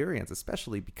experience,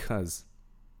 especially because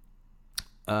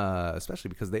they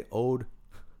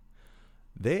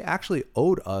actually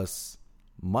owed us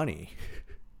money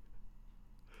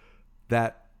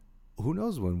that who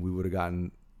knows when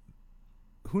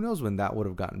that would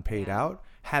have gotten paid out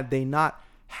had they not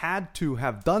had to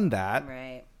have done that.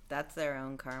 Right. That's their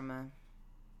own karma.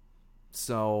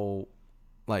 So,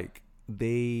 like,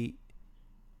 they,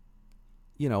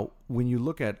 when you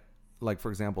look at, like, for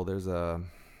example, there's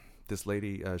this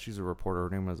lady, she's a reporter. Her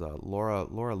name was Laura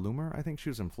Loomer. I think she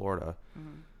was in Florida.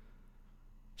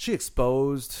 She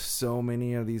exposed so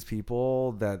many of these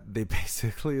people that they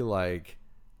basically, like,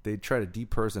 they try to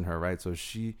deperson her, right? So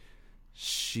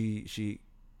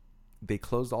they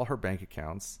closed all her bank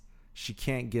accounts. She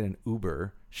can't get an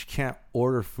Uber. She can't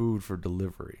order food for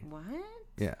delivery. What?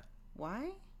 Yeah.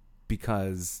 Why?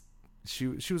 Because she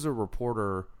was a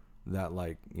reporter that,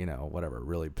 like, you know, whatever,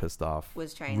 really pissed off.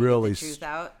 Was trying to get the truth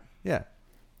out. Yeah.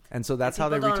 And so that's how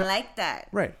they don't like that.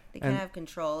 Right. They can't have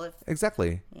control.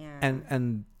 Exactly. Yeah.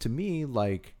 And to me,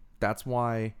 like, that's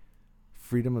why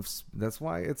it's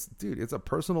a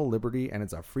personal liberty and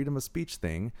it's a freedom of speech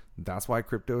thing. That's why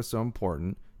crypto is so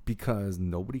important, because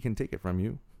nobody can take it from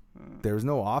you. There's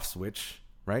no off switch,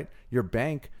 right? Your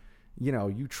bank, you know,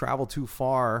 you travel too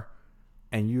far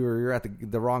and you're at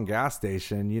the wrong gas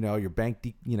station, you know, your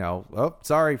bank, oh,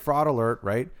 sorry, fraud alert,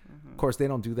 right? Of course, they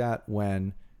don't do that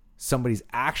when somebody's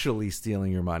actually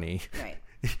stealing your money. Right.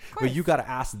 But you got to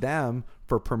ask them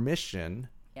for permission.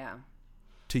 Yeah.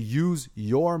 To use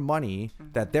your money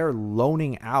that they're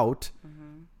loaning out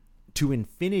to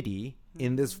infinity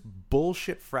in this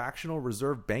bullshit fractional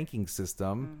reserve banking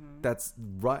system that's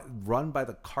run by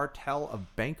the cartel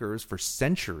of bankers for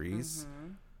centuries.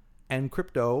 And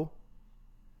crypto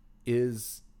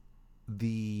is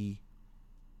the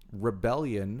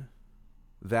rebellion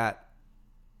that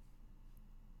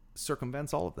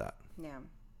circumvents all of that. Yeah.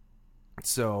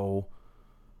 So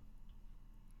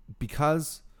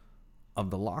because of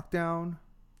the lockdown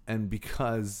and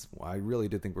because I really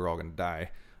did think we were all going to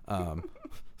die.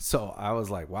 So I was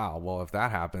like, wow, well, if that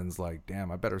happens, like,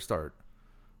 damn, I better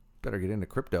get into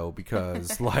crypto,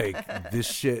 because like this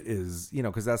shit is, you know,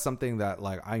 because that's something that,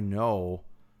 like, I know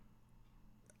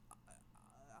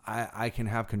I can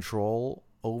have control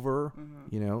over,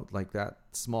 you know, like that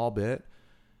small bit,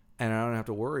 and I don't have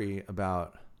to worry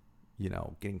about, you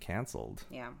know, getting canceled.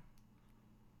 Yeah.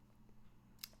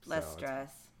 Less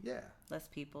stress. Yeah. Less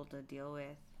people to deal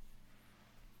with.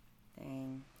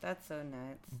 Dang, that's so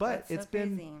nuts. But that's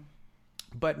crazy.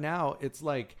 But now it's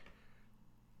like,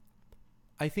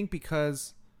 I think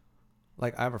because,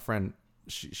 like, I have a friend,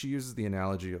 she uses the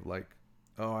analogy of like,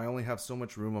 oh, I only have so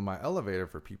much room on my elevator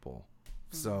for people.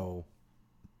 So,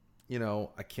 you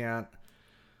know, I can't,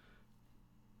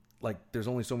 like, there's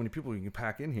only so many people you can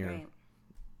pack in here. Right.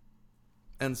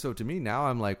 And so to me now,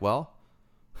 I'm like, well,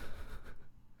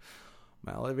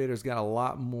 my elevator's got a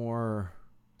lot more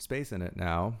space in it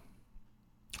now.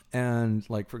 And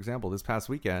like, for example, this past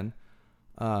weekend,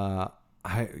 we're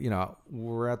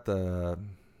at the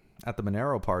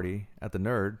Monero party at the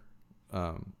Nerd.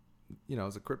 You know,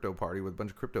 it's a crypto party with a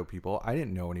bunch of crypto people. I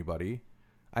didn't know anybody.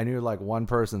 I knew like one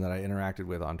person that I interacted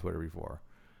with on Twitter before.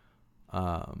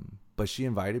 But she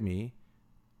invited me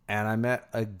and I met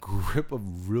a group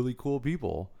of really cool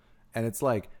people. And it's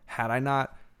like, had I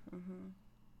not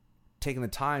taken the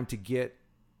time to get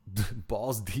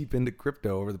balls deep into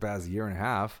crypto over the past year and a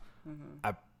half,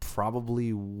 I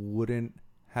probably wouldn't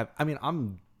have. I mean,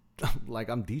 I'm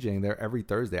DJing there every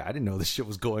Thursday. I didn't know this shit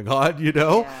was going on, you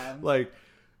know? Yeah. Like,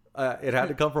 it had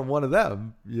to come from one of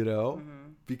them, you know?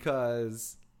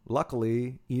 Because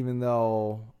luckily, even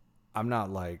though I'm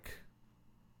not like,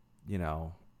 you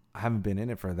know, I haven't been in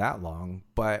it for that long,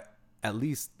 but at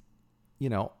least, you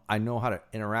know, I know how to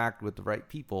interact with the right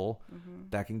people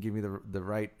that can give me the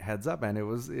right heads up. And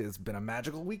it's been a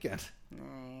magical weekend.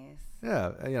 Nice.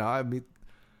 Yeah. You know, I meet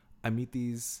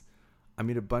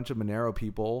a bunch of Monero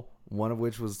people, one of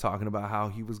which was talking about how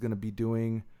he was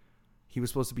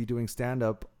supposed to be doing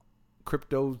stand-up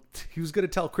crypto. He was going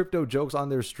to tell crypto jokes on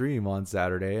their stream on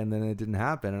Saturday, and then it didn't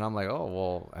happen. And I'm like, oh,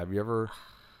 well, have you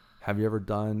ever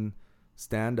done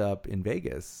stand-up in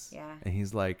Vegas? Yeah. And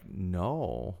he's like,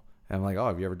 no. And I'm like, oh,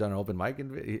 have you ever done an open mic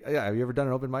have you ever done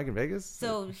an open mic in Vegas?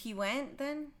 So he went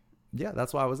then? Yeah,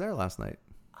 that's why I was there last night.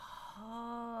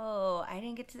 Oh, I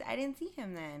didn't see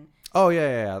him then. Oh,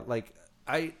 yeah. Like,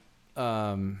 I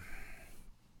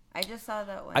just saw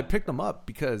that one. I picked them up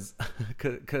because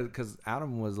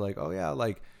Adam was like, oh yeah,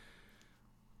 like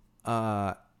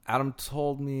Adam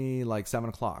told me like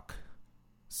 7:00.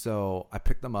 So I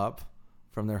picked them up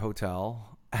from their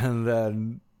hotel and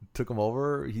then took them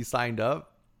over. He signed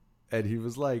up and he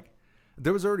was like,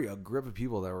 there was already a group of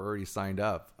people that were already signed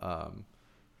up. And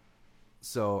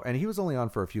he was only on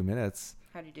for a few minutes.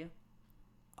 How'd you do?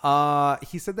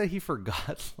 He said that he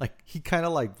forgot, like he kind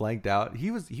of like blanked out.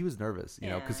 He was nervous, you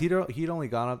know, because he'd only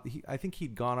gone up. I think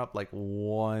he'd gone up like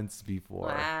once before.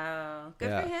 Wow, good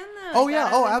for him though. Oh yeah,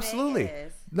 oh absolutely.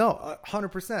 Vegas. No,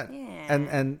 100%.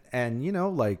 Yeah. And you know,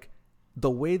 like the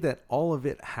way that all of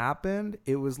it happened,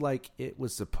 it was like it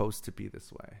was supposed to be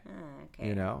this way. Oh, okay.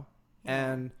 You know,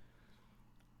 and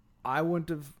I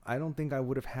don't think I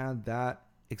would have had that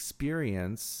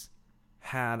experience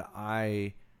had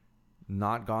I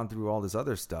not gone through all this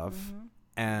other stuff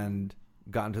and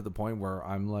gotten to the point where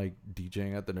I'm like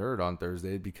DJing at the Nerd on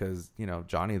Thursday because, you know,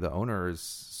 Johnny, the owner, is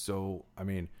so, I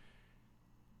mean,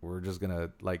 we're just going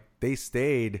to, like, they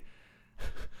stayed,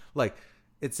 like,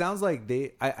 it sounds like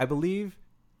I believe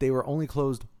they were only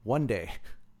closed one day.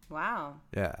 Wow.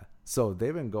 Yeah. So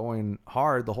they've been going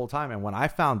hard the whole time. And when I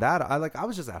found that, I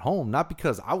was just at home, not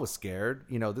because I was scared.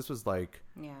 You know, this was like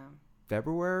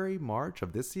February, March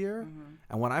of this year.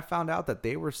 And when I found out that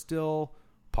they were still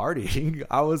partying,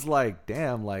 I was like,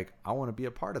 damn, like, I want to be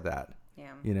a part of that.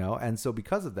 Yeah. You know? And so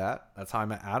because of that, that's how I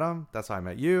met Adam. That's how I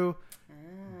met you.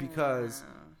 Because,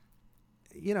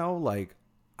 you know, like,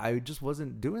 I just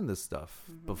wasn't doing this stuff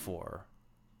before.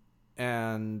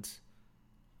 And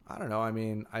I don't know. I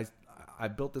mean, I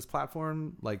built this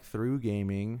platform like through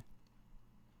gaming.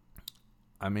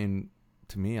 I mean,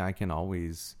 to me, I can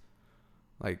always,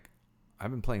 like, I've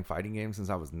been playing fighting games since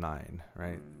I was 9,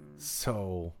 right?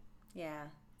 So yeah,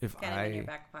 if kind of in your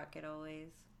back pocket always.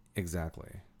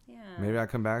 Exactly. Yeah. Maybe I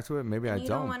come back to it. Maybe I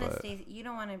don't. But you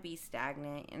don't want to be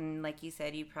stagnant, and like you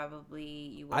said, you woke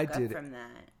up from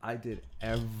that. I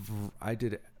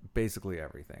did basically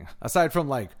everything aside from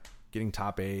like getting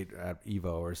top 8 at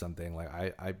Evo or something. Like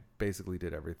I basically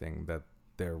did everything that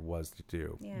there was to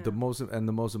do. Yeah. The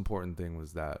most important thing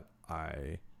was that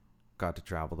I got to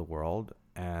travel the world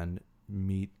and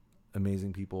meet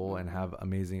amazing people and have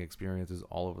amazing experiences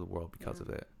all over the world because of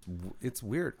it. It's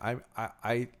weird. I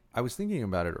was thinking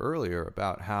about it earlier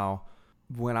about how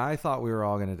when I thought we were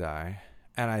all going to die,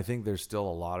 and I think there's still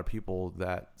a lot of people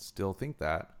that still think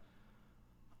that,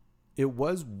 it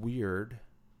was weird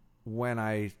when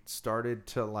I started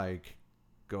to like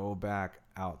go back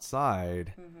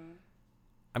outside.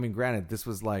 I mean, granted, this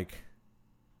was like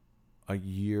a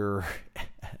year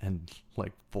and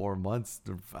like 4 months.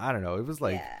 I don't know. It was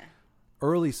like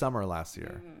early summer last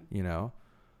year, you know?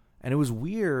 And it was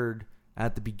weird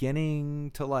at the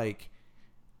beginning to like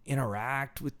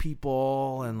interact with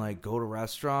people and like go to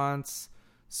restaurants.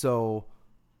 So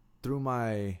through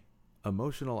my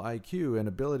emotional IQ and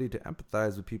ability to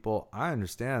empathize with people, I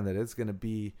understand that there's going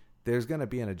to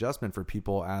be an adjustment for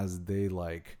people as they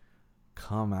like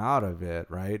come out of it,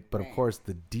 right? But of course,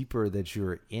 the deeper that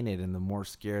you're in it and the more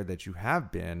scared that you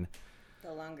have been,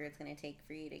 the longer it's going to take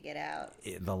for you to get out.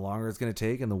 The longer it's going to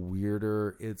take and the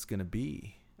weirder it's going to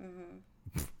be.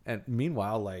 And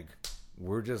meanwhile, like,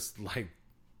 we're just like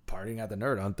partying at the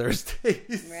Nerd on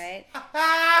Thursdays. Right?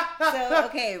 So,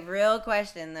 okay, real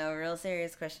question though. Real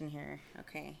serious question here.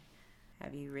 Okay.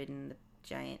 Have you ridden the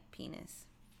giant penis?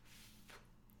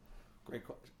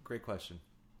 Great question.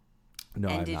 No,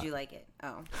 and I'm did not. you like it?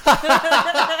 Oh.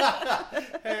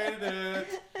 Hate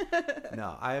it.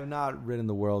 No, I have not ridden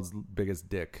the world's biggest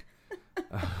dick.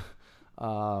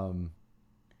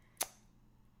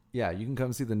 Yeah, you can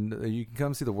come see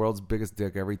the world's biggest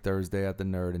dick every Thursday at the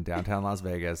Nerd in downtown Las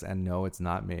Vegas, and no, it's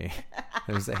not me.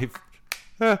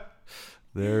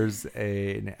 There's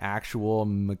an actual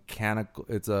mechanical.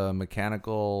 It's a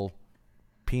mechanical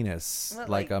penis, what,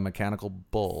 like a mechanical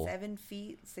bull. 7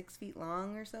 feet, 6 feet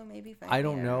long or so, maybe 5 I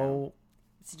don't know.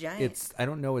 It's giant. I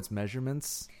don't know its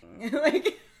measurements.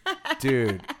 Like,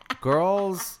 dude,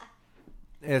 girls.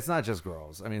 It's not just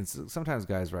girls. I mean, sometimes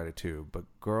guys ride it too, but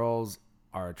girls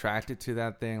are attracted to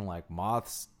that thing like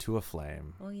moths to a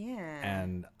flame. Well, yeah.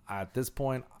 And at this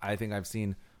point, I think I've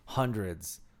seen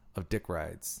hundreds of dick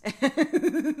rides.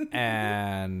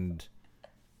 And,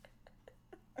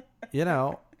 you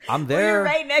know, I'm there. Well, you're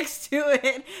right next to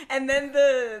it. And then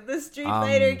the Street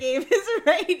Fighter game is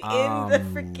right in the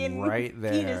freaking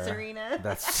penis arena.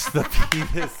 That's the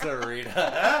penis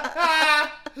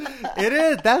arena. It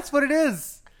is. That's what it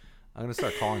is. I'm going to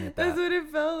start calling it that. That's what it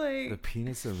felt like. The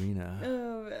penis arena.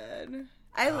 Oh, man.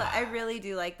 I really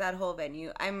do like that whole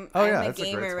venue. I'm yeah, a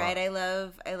gamer, right? I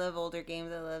love older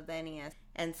games. I love the NES.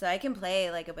 And so I can play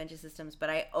like a bunch of systems, but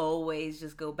I always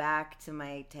just go back to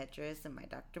my Tetris and my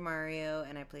Dr. Mario,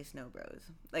 and I play Snow Bros.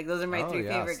 Like, those are my 3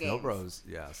 favorite games. Snow Bros.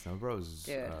 Yeah, Snow Bros.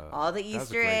 Dude, all the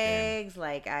Easter eggs,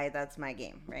 like, that's my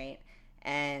game, right?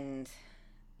 And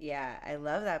yeah, I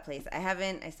love that place.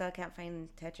 I still can't find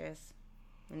Tetris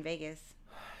in Vegas.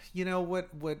 You know what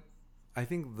I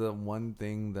think the one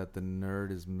thing that the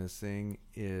Nerd is missing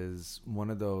is one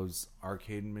of those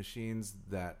arcade machines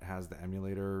that has the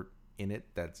emulator in it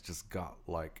that's just got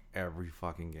like every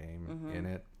fucking game in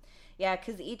it. Yeah,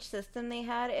 because each system they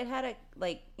had, it had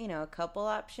a couple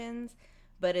options,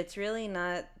 but it's really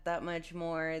not that much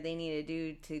more they need to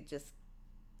do to just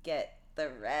get the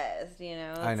rest, you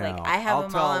know? It's I know. like I have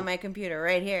them all on my computer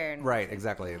right here. And right,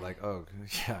 exactly. Like, oh,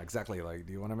 yeah, exactly. Like,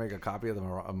 do you want to make a copy of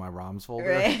my ROMs folder?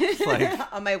 Right.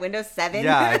 Like on my Windows 7?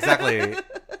 Yeah, exactly.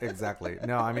 Exactly.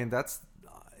 No, I mean, that's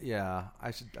yeah,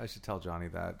 I should tell Johnny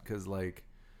that cuz like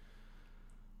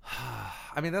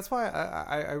I mean, that's why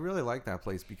I really like that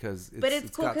place because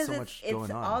it's cool got so much going on.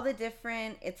 It's all the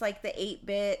different, it's like the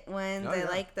 8-bit ones. I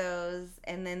like those.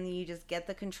 And then you just get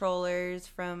the controllers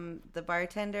from the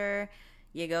bartender.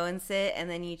 You go and sit, and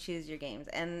then you choose your games.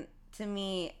 And to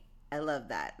me, I love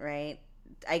that, right?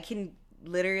 I can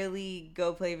literally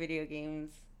go play video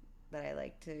games that I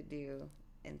like to do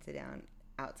and sit down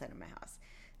outside of my house.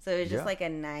 So it's just like a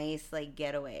nice like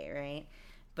getaway, right?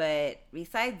 But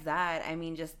besides that, I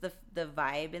mean, just the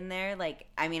vibe in there. Like,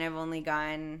 I mean, I've only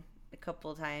gone a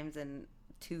couple times and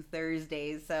 2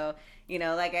 Thursdays. So, you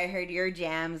know, like I heard your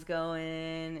jams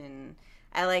going, and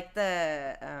I like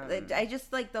I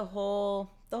just like the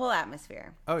whole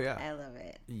atmosphere. Oh yeah, I love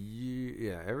it.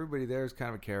 Yeah, everybody there is kind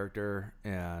of a character,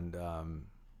 and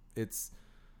it's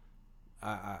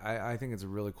I think it's a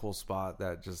really cool spot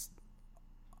that just.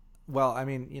 Well, I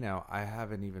mean, you know, I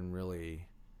haven't even really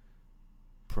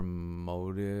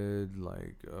promoted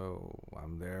like, oh,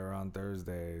 I'm there on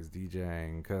Thursdays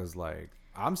DJing because like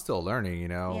I'm still learning, you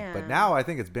know. Yeah. But now I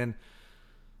think it's been,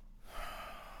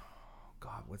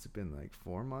 God, what's it been, like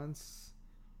 4 months?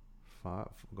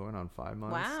 Going on 5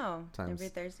 months. Wow. Times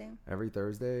every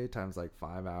Thursday times like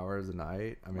 5 hours a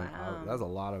night. I mean, wow. That's a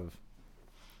lot of,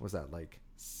 what's that, like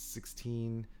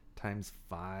 16 times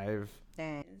 5.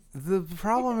 Nice. The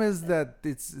problem is that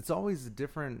it's always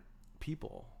different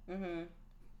people. Mm-hmm.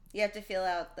 You have to feel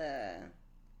out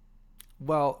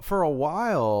Well, for a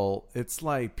while, it's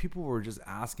like people were just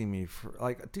asking me for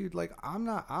like, dude, like I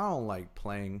don't like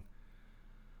playing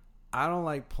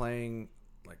like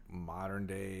modern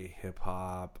day hip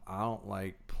hop. I don't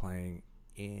like playing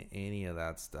any of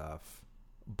that stuff.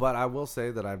 But I will say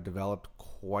that I've developed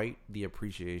quite the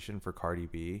appreciation for Cardi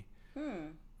B.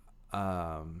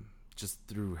 Just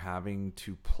through having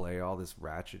to play all this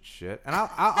ratchet shit, and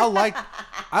I like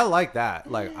that.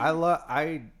 Like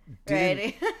I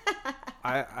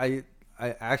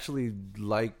actually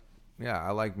like, yeah, I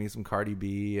like me some Cardi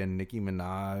B and Nicki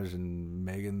Minaj and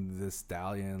Megan Thee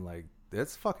Stallion. Like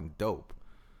it's fucking dope.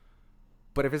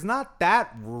 But if it's not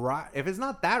that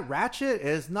ratchet,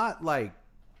 it's not like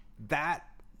that.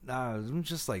 I'm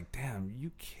just like, damn, you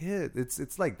kid.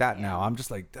 It's like that now. I'm just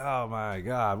like, oh my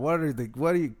god, what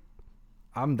are you?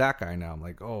 I'm that guy now. I'm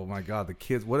like, oh my god, the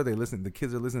kids. What are they listening? The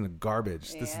kids are listening to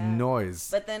garbage. This noise.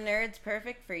 But the nerd's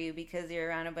perfect for you because you're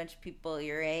around a bunch of people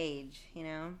your age. You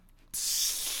know.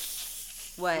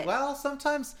 What? Well,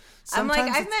 sometimes I'm like,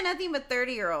 I've met nothing but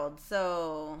 30-year-olds.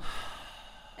 So,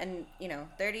 and you know,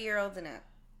 30-year-olds and up.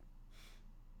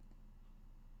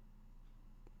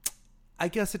 I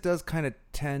guess it does kind of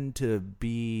tend to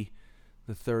be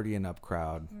the 30 and up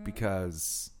crowd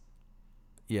because,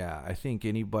 yeah, I think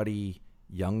anybody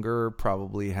younger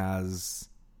probably has.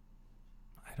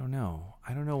 I don't know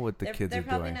what the kids are doing. They're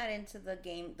probably not into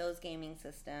those gaming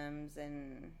systems,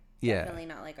 and definitely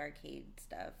not like arcade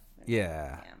stuff. But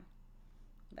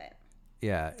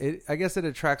yeah, I guess it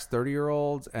attracts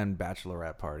 30-year-olds and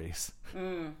bachorette parties.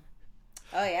 Oh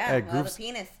yeah, well, the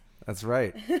penis. That's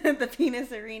right. The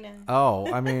penis arena.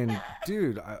 Oh, I mean,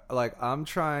 dude, I'm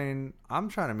trying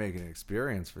to make an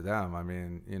experience for them. I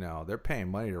mean, you know, they're paying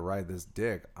money to ride this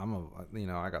dick. I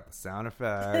got the sound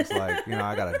effects, like, you know,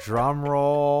 I got a drum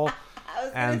roll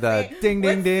and the ding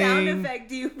ding ding. What sound effect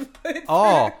do you put?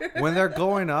 Oh, when they're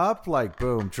going up, like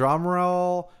boom, drum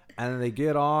roll, and then they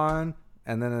get on.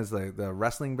 And then there's like the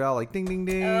wrestling bell, like ding ding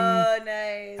ding. Oh,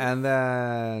 nice. And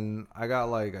then I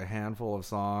got like a handful of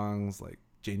songs, like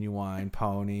Genuine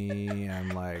Pony,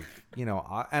 and like, you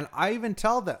know, and I even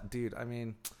tell that, dude, I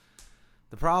mean,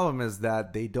 the problem is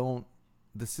that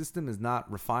the system is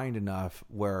not refined enough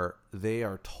where they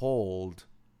are told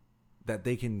that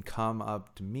they can come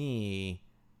up to me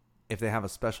if they have a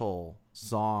special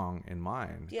song in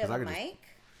mind. Do you have a mic?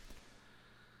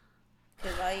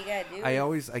 Because all you gotta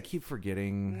do I keep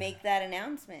forgetting. Make that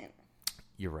announcement.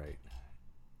 You're right.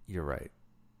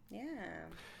 Yeah.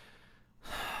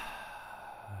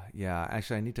 Yeah,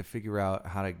 actually, I need to figure out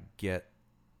how to get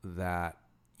that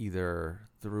either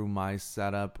through my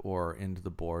setup or into the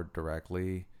board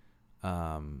directly.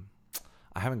 I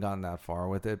haven't gotten that far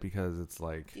with it because it's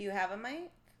like... Do you have a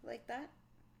mic like that?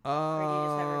 Or do you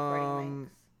just have recording mics?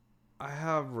 I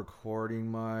have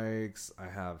recording mics. I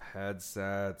have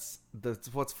headsets.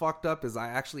 What's fucked up is I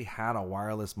actually had a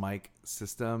wireless mic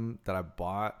system that I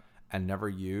bought and never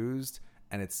used.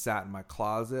 and it sat in my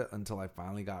closet until I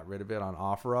finally got rid of it on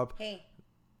OfferUp. Hey,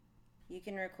 you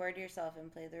can record yourself and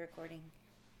play the recording.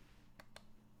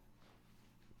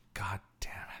 God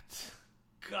damn it.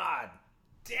 God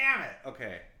damn it.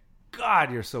 Okay.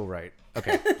 God, you're so right.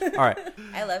 Okay. All right.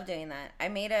 I love doing that.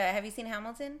 Have you seen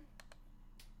Hamilton?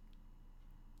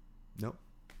 Nope.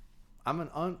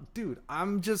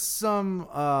 I'm just some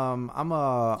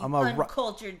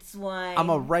uncultured swine. I'm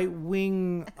a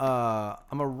right-wing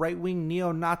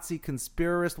neo-Nazi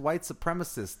conspiracist white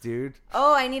supremacist, dude.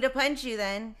 Oh, I need to punch you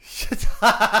then.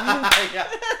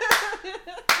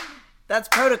 That's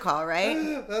protocol,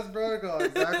 right? That's protocol,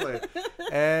 exactly.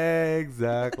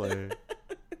 Exactly.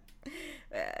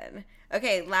 Man.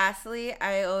 Okay, lastly,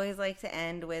 I always like to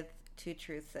end with 2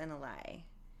 truths and a lie.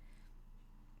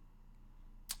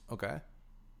 Okay.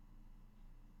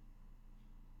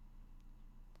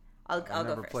 I'll go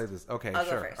never first. Play this. Okay, I'll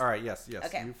sure. go first. All right, yes.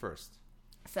 Okay. You first.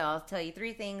 So I'll tell you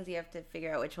 3 things. You have to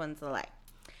figure out which one's the lie.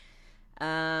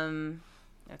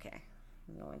 Okay. I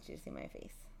don't want you to see my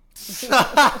face.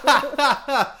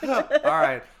 All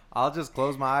right. I'll just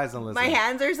close my eyes and listen. My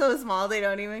hands are so small they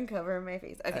don't even cover my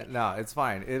face. Okay. No, it's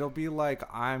fine. It'll be like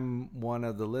I'm one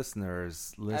of the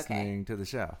listeners listening to the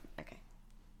show. Okay.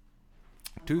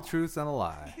 2 truths and a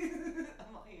lie. I'm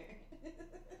all here.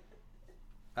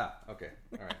 Okay.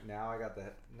 All right. Now I got the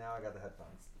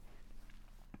headphones.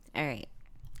 All right.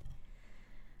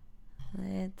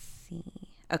 Let's see.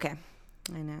 Okay.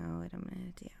 I know what I'm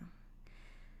going to do.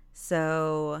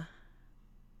 So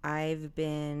I've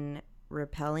been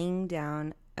rappelling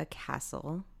down a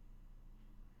castle.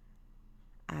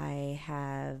 I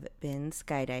have been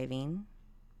skydiving.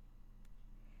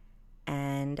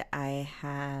 And I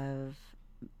have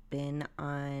been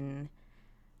on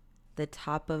the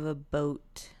top of a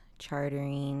boat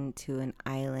chartering to an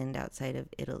island outside of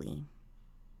Italy.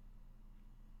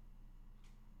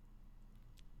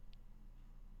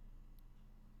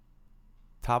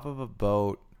 Top of a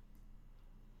boat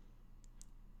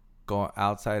going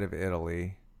outside of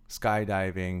Italy,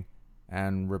 skydiving,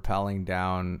 and rappelling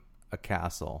down a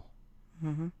castle.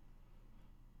 Mm-hmm.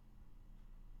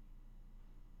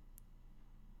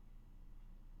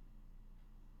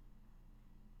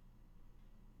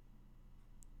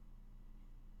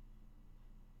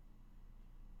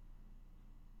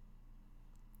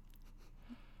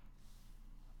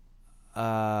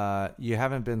 You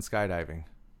haven't been skydiving.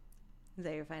 Is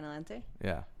that your final answer?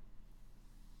 Yeah.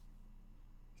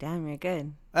 Damn, you're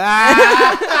good. I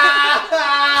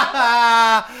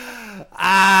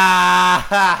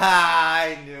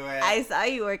knew it. I saw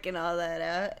you working all that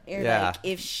out. You're Yeah. like,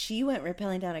 if she went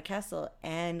rappelling down a castle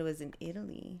and was in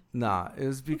Italy. Nah, it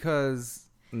was because...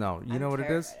 No, you know what it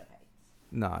is? terrified of heights.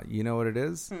 Nah, you know what it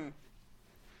is?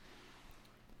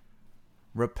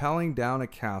 Rappelling down a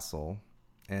castle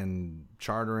and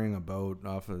chartering a boat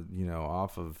off of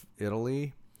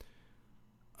Italy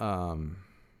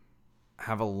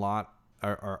have a lot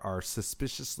are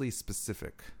suspiciously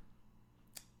specific.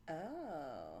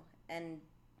 Oh, and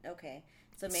okay.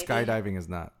 So maybe Skydiving is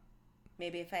not.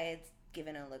 Maybe if I had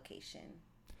given a location.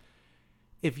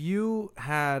 If you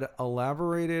had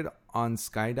elaborated on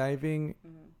skydiving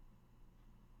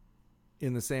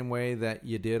in the same way that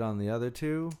you did on the other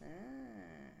 2,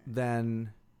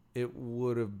 then it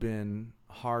would have been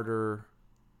harder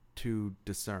to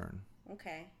discern.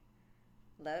 Okay.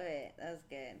 Love it. That was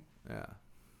good. Yeah.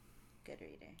 Good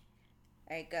reader.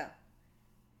 All right, go.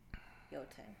 Your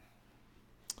turn.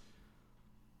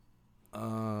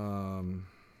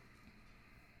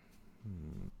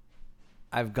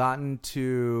 I've gotten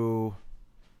to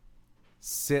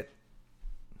sit.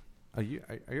 Are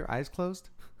your eyes closed?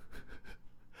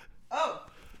 Oh.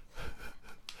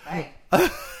 All right.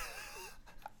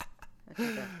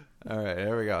 All right,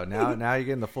 there we go. Now you're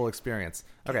getting the full experience.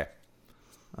 Okay.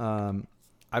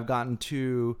 I've gotten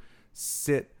to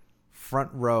sit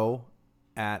front row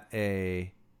at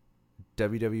a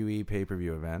WWE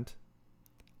pay-per-view event.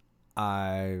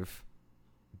 I've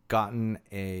gotten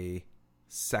a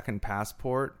second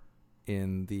passport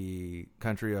in the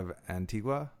country of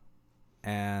Antigua,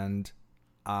 and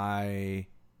I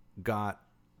got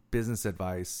business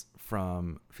advice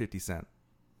from 50 Cent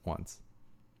once.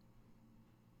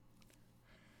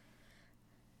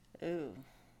 Ooh.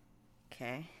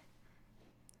 Okay.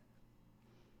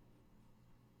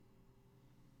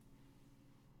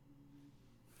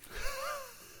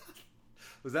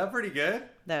 Was that pretty good?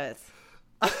 That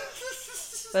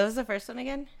was. What was the first one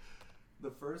again? The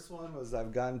first one was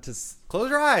I've gotten to... Close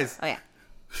your eyes! Oh, yeah.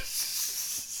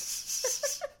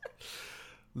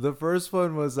 The first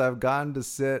one was I've gotten to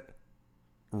sit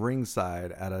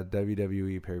ringside at a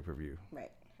WWE pay-per-view. Right.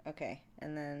 Okay.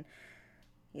 And then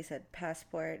you said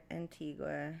Passport,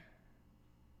 Antigua.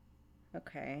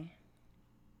 Okay.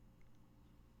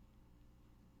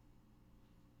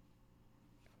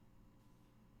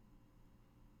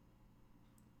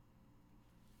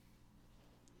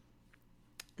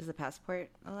 Is the passport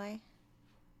a lie?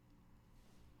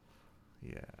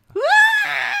 Yeah.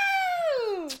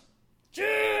 Woo!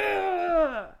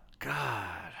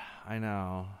 God, I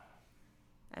know.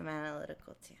 I'm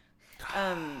analytical too.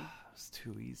 It's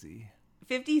too easy.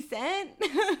 50 Cent?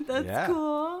 That's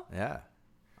cool. Yeah.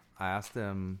 I asked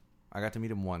him. I got to meet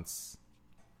him once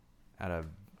at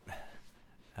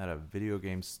a video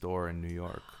game store in New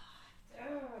York.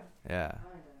 Yeah.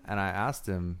 And I asked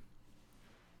him,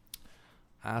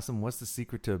 what's the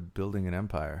secret to building an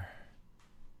empire?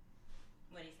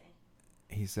 What do you say?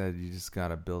 He said, you just got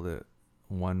to build it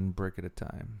one brick at a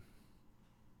time.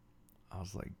 I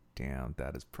was like, damn,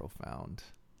 that is profound.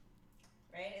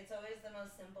 Right? It's always the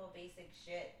most simple, basic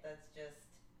shit that's just...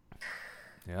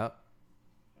 Yep.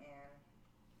 Man.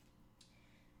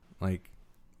 Like,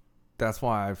 that's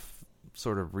why I've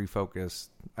sort of refocused.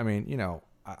 I mean, you know,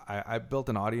 I built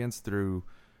an audience through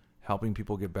helping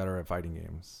people get better at fighting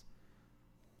games.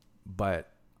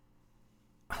 But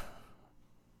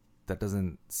that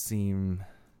doesn't seem...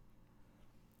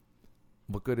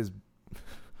 What good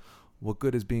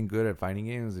is being good at fighting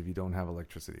games if you don't have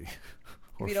electricity?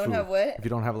 If you don't have what? If you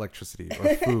don't have electricity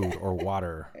or food or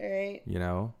water. Right. You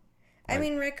know? I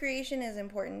mean, recreation is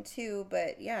important too,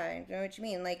 but yeah, I know what you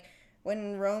mean. Like,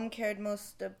 when Rome cared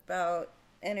most about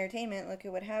entertainment, look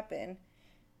at what happened.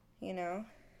 You know?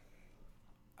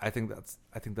 I think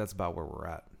that's about where we're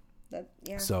at.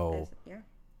 So,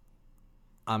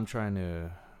 I'm trying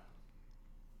to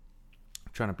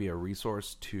be a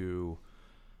resource to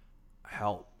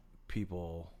help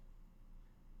people.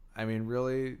 I mean,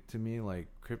 really, to me, like,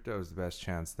 crypto is the best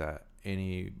chance that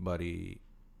anybody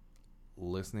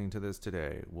listening to this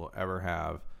today will ever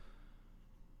have.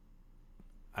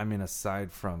 I mean,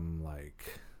 aside from,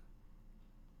 like,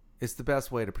 it's the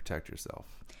best way to protect yourself.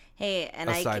 Hey, and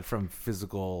aside from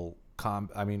physical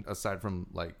aside from,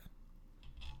 like,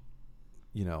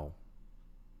 you know,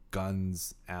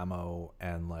 guns, ammo,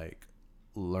 and, like,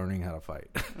 learning how to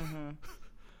fight. Mm-hmm.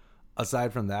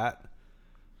 Aside from that,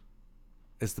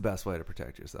 it's the best way to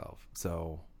protect yourself.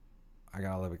 So I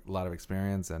got a lot of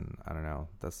experience, and I don't know.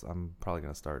 I'm probably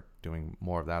going to start doing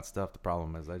more of that stuff. The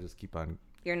problem is I just keep on.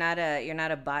 You're not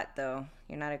a bot, though.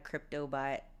 You're not a crypto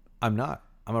bot. I'm not.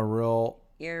 I'm a real.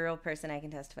 You're a real person. I can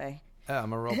testify. Yeah,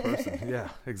 I'm a real person. Yeah,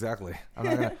 exactly.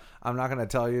 I'm not gonna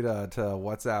tell you to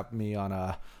WhatsApp me on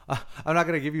a. I'm not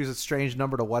gonna give you a strange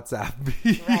number to WhatsApp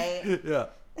me. Right. Yeah.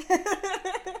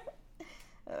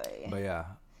 Oh, yeah. But yeah.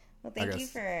 Well, thank you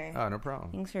for. Oh, no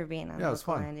problem. Thanks for being on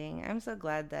Local Landing. I'm so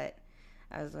glad that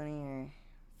I was one of your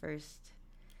first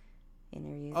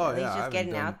interviews. Oh, At least just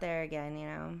getting out there again, you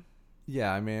know.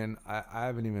 Yeah, I mean, I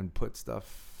haven't even put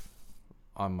stuff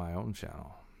on my own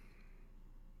channel.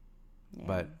 Yeah.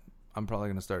 But I'm probably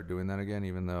going to start doing that again,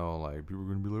 even though, like, people are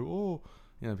going to be like, oh,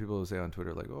 you know, people will say on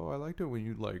Twitter, like, oh, I liked it when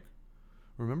you, like,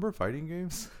 remember fighting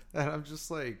games? And I'm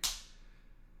just like,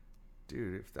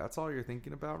 dude, if that's all you're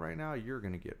thinking about right now, you're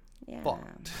going to get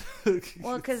fucked.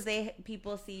 Well, because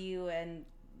people see you and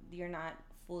you're not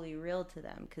fully real to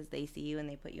them because they see you and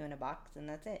they put you in a box and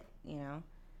that's it, you know?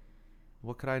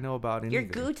 What could I know about anything? You're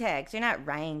Gootecks. You're not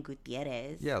Ryan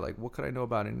Gutierrez. Yeah, like, what could I know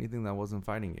about anything that wasn't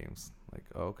fighting games? Like,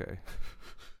 oh, okay.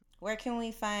 Where can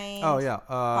we find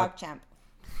PogChamp?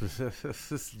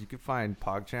 You can find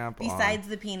PogChamp besides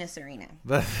the Penis Arena.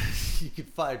 You can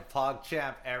find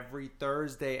PogChamp every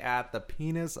Thursday at the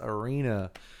Penis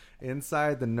Arena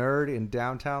inside the Nerd in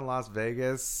downtown Las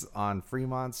Vegas on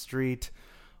Fremont Street.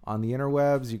 On the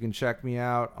interwebs, you can check me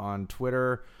out on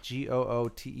Twitter,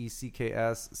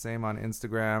 Gootecks, same on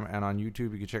Instagram, and on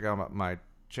YouTube. You can check out my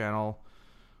channel,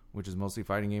 which is mostly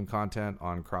fighting game content,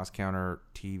 on Cross Counter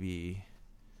TV.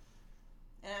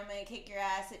 And I'm gonna kick your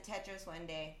ass at Tetris one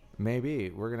day.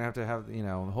 Maybe we're gonna have to have, you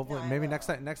know, hopefully, maybe next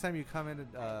time you come into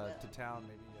to town,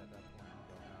 maybe at that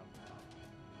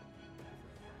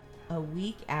point. A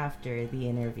week after the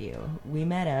interview, we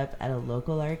met up at a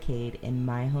local arcade in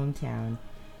my hometown,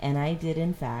 and I did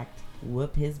in fact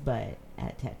whoop his butt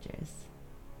at Tetris.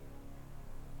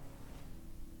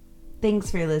 Thanks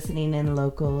for listening in,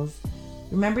 locals.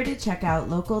 Remember to check out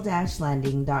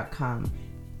local-landing.com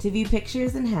to view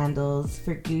pictures and handles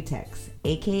for Gootecks,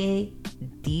 aka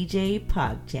DJ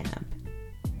PogChamp.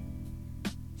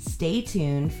 Stay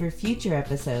tuned for future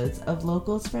episodes of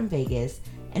Locals from Vegas,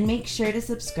 and make sure to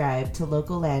subscribe to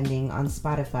Local Landing on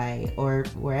Spotify or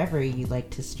wherever you like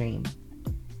to stream.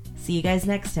 See you guys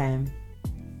next time.